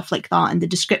mentioned and stuff like that in the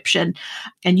description.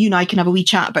 And you and I can have a wee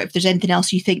chat about if there's anything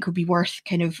else you think would be worth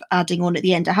kind of adding on at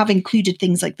the end. I have included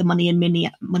things like the money in,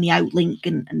 money out link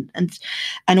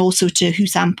and also to who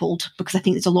sampled, because I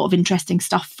think there's a lot of interesting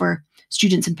stuff for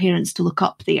students and parents to look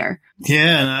up there.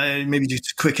 Yeah, and maybe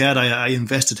just a quick ad, I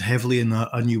invested heavily in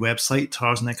a new website,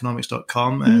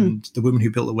 tarzaneconomics.com, and the woman who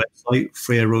built the website,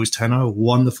 Freya Rose Tanner, a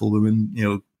wonderful woman,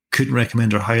 couldn't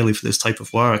recommend her highly for this type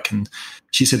of work. And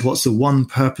she said, what's the one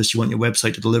purpose you want your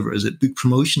website to deliver? Is it book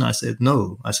promotion? I said,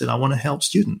 no. I said, I want to help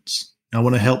students. I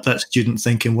want to help that student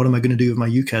thinking, what am I going to do with my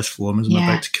UCAS form as I'm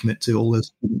about to commit to all this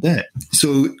student debt?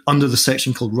 So under the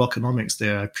section called Rockonomics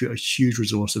there, I put a huge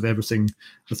resource of everything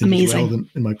I think is relevant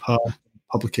in my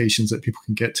publications that people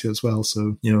can get to as well.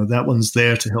 So, that one's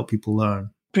there to help people learn.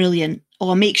 Brilliant.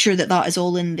 I'll make sure that is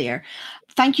all in there.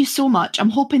 Thank you so much. I'm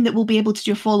hoping that we'll be able to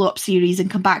do a follow-up series and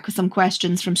come back with some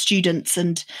questions from students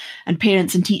and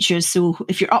parents and teachers. So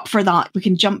if you're up for that, we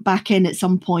can jump back in at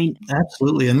some point.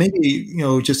 Absolutely. And maybe,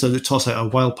 just to toss out a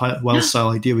wild style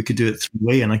idea, we could do it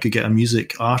three-way, and I could get a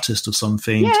music artist of some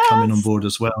fame to come in on board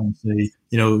as well and say,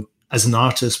 as an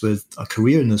artist with a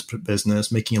career in this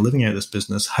business, making a living out of this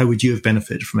business, how would you have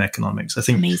benefited from economics? I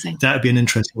think that would be an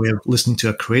interesting way of listening to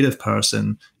a creative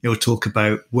person, talk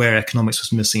about where economics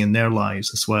was missing in their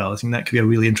lives as well. I think that could be a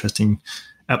really interesting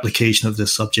application of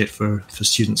this subject for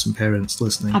students and parents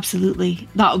listening. Absolutely.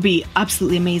 That would be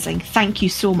absolutely amazing. Thank you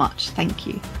so much. Thank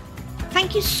you.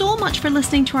 Thank you so much for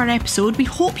listening to our episode. We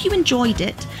hope you enjoyed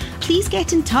it. Please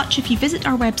get in touch if you visit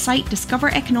our website,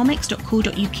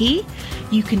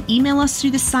 discovereconomics.co.uk. You can email us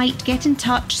through the site, get in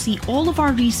touch, see all of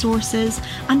our resources,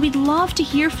 and we'd love to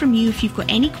hear from you if you've got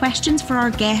any questions for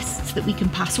our guests that we can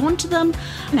pass on to them.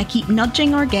 And I keep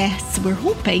nudging our guests. We're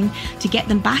hoping to get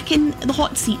them back in the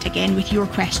hot seat again with your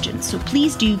questions. So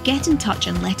please do get in touch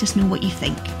and let us know what you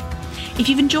think. If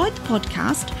you've enjoyed the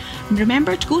podcast,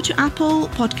 remember to go to Apple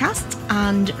Podcasts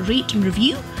and rate and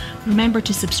review. Remember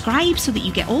to subscribe so that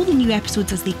you get all the new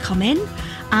episodes as they come in.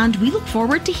 And we look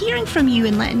forward to hearing from you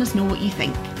and letting us know what you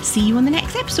think. See you on the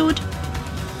next episode.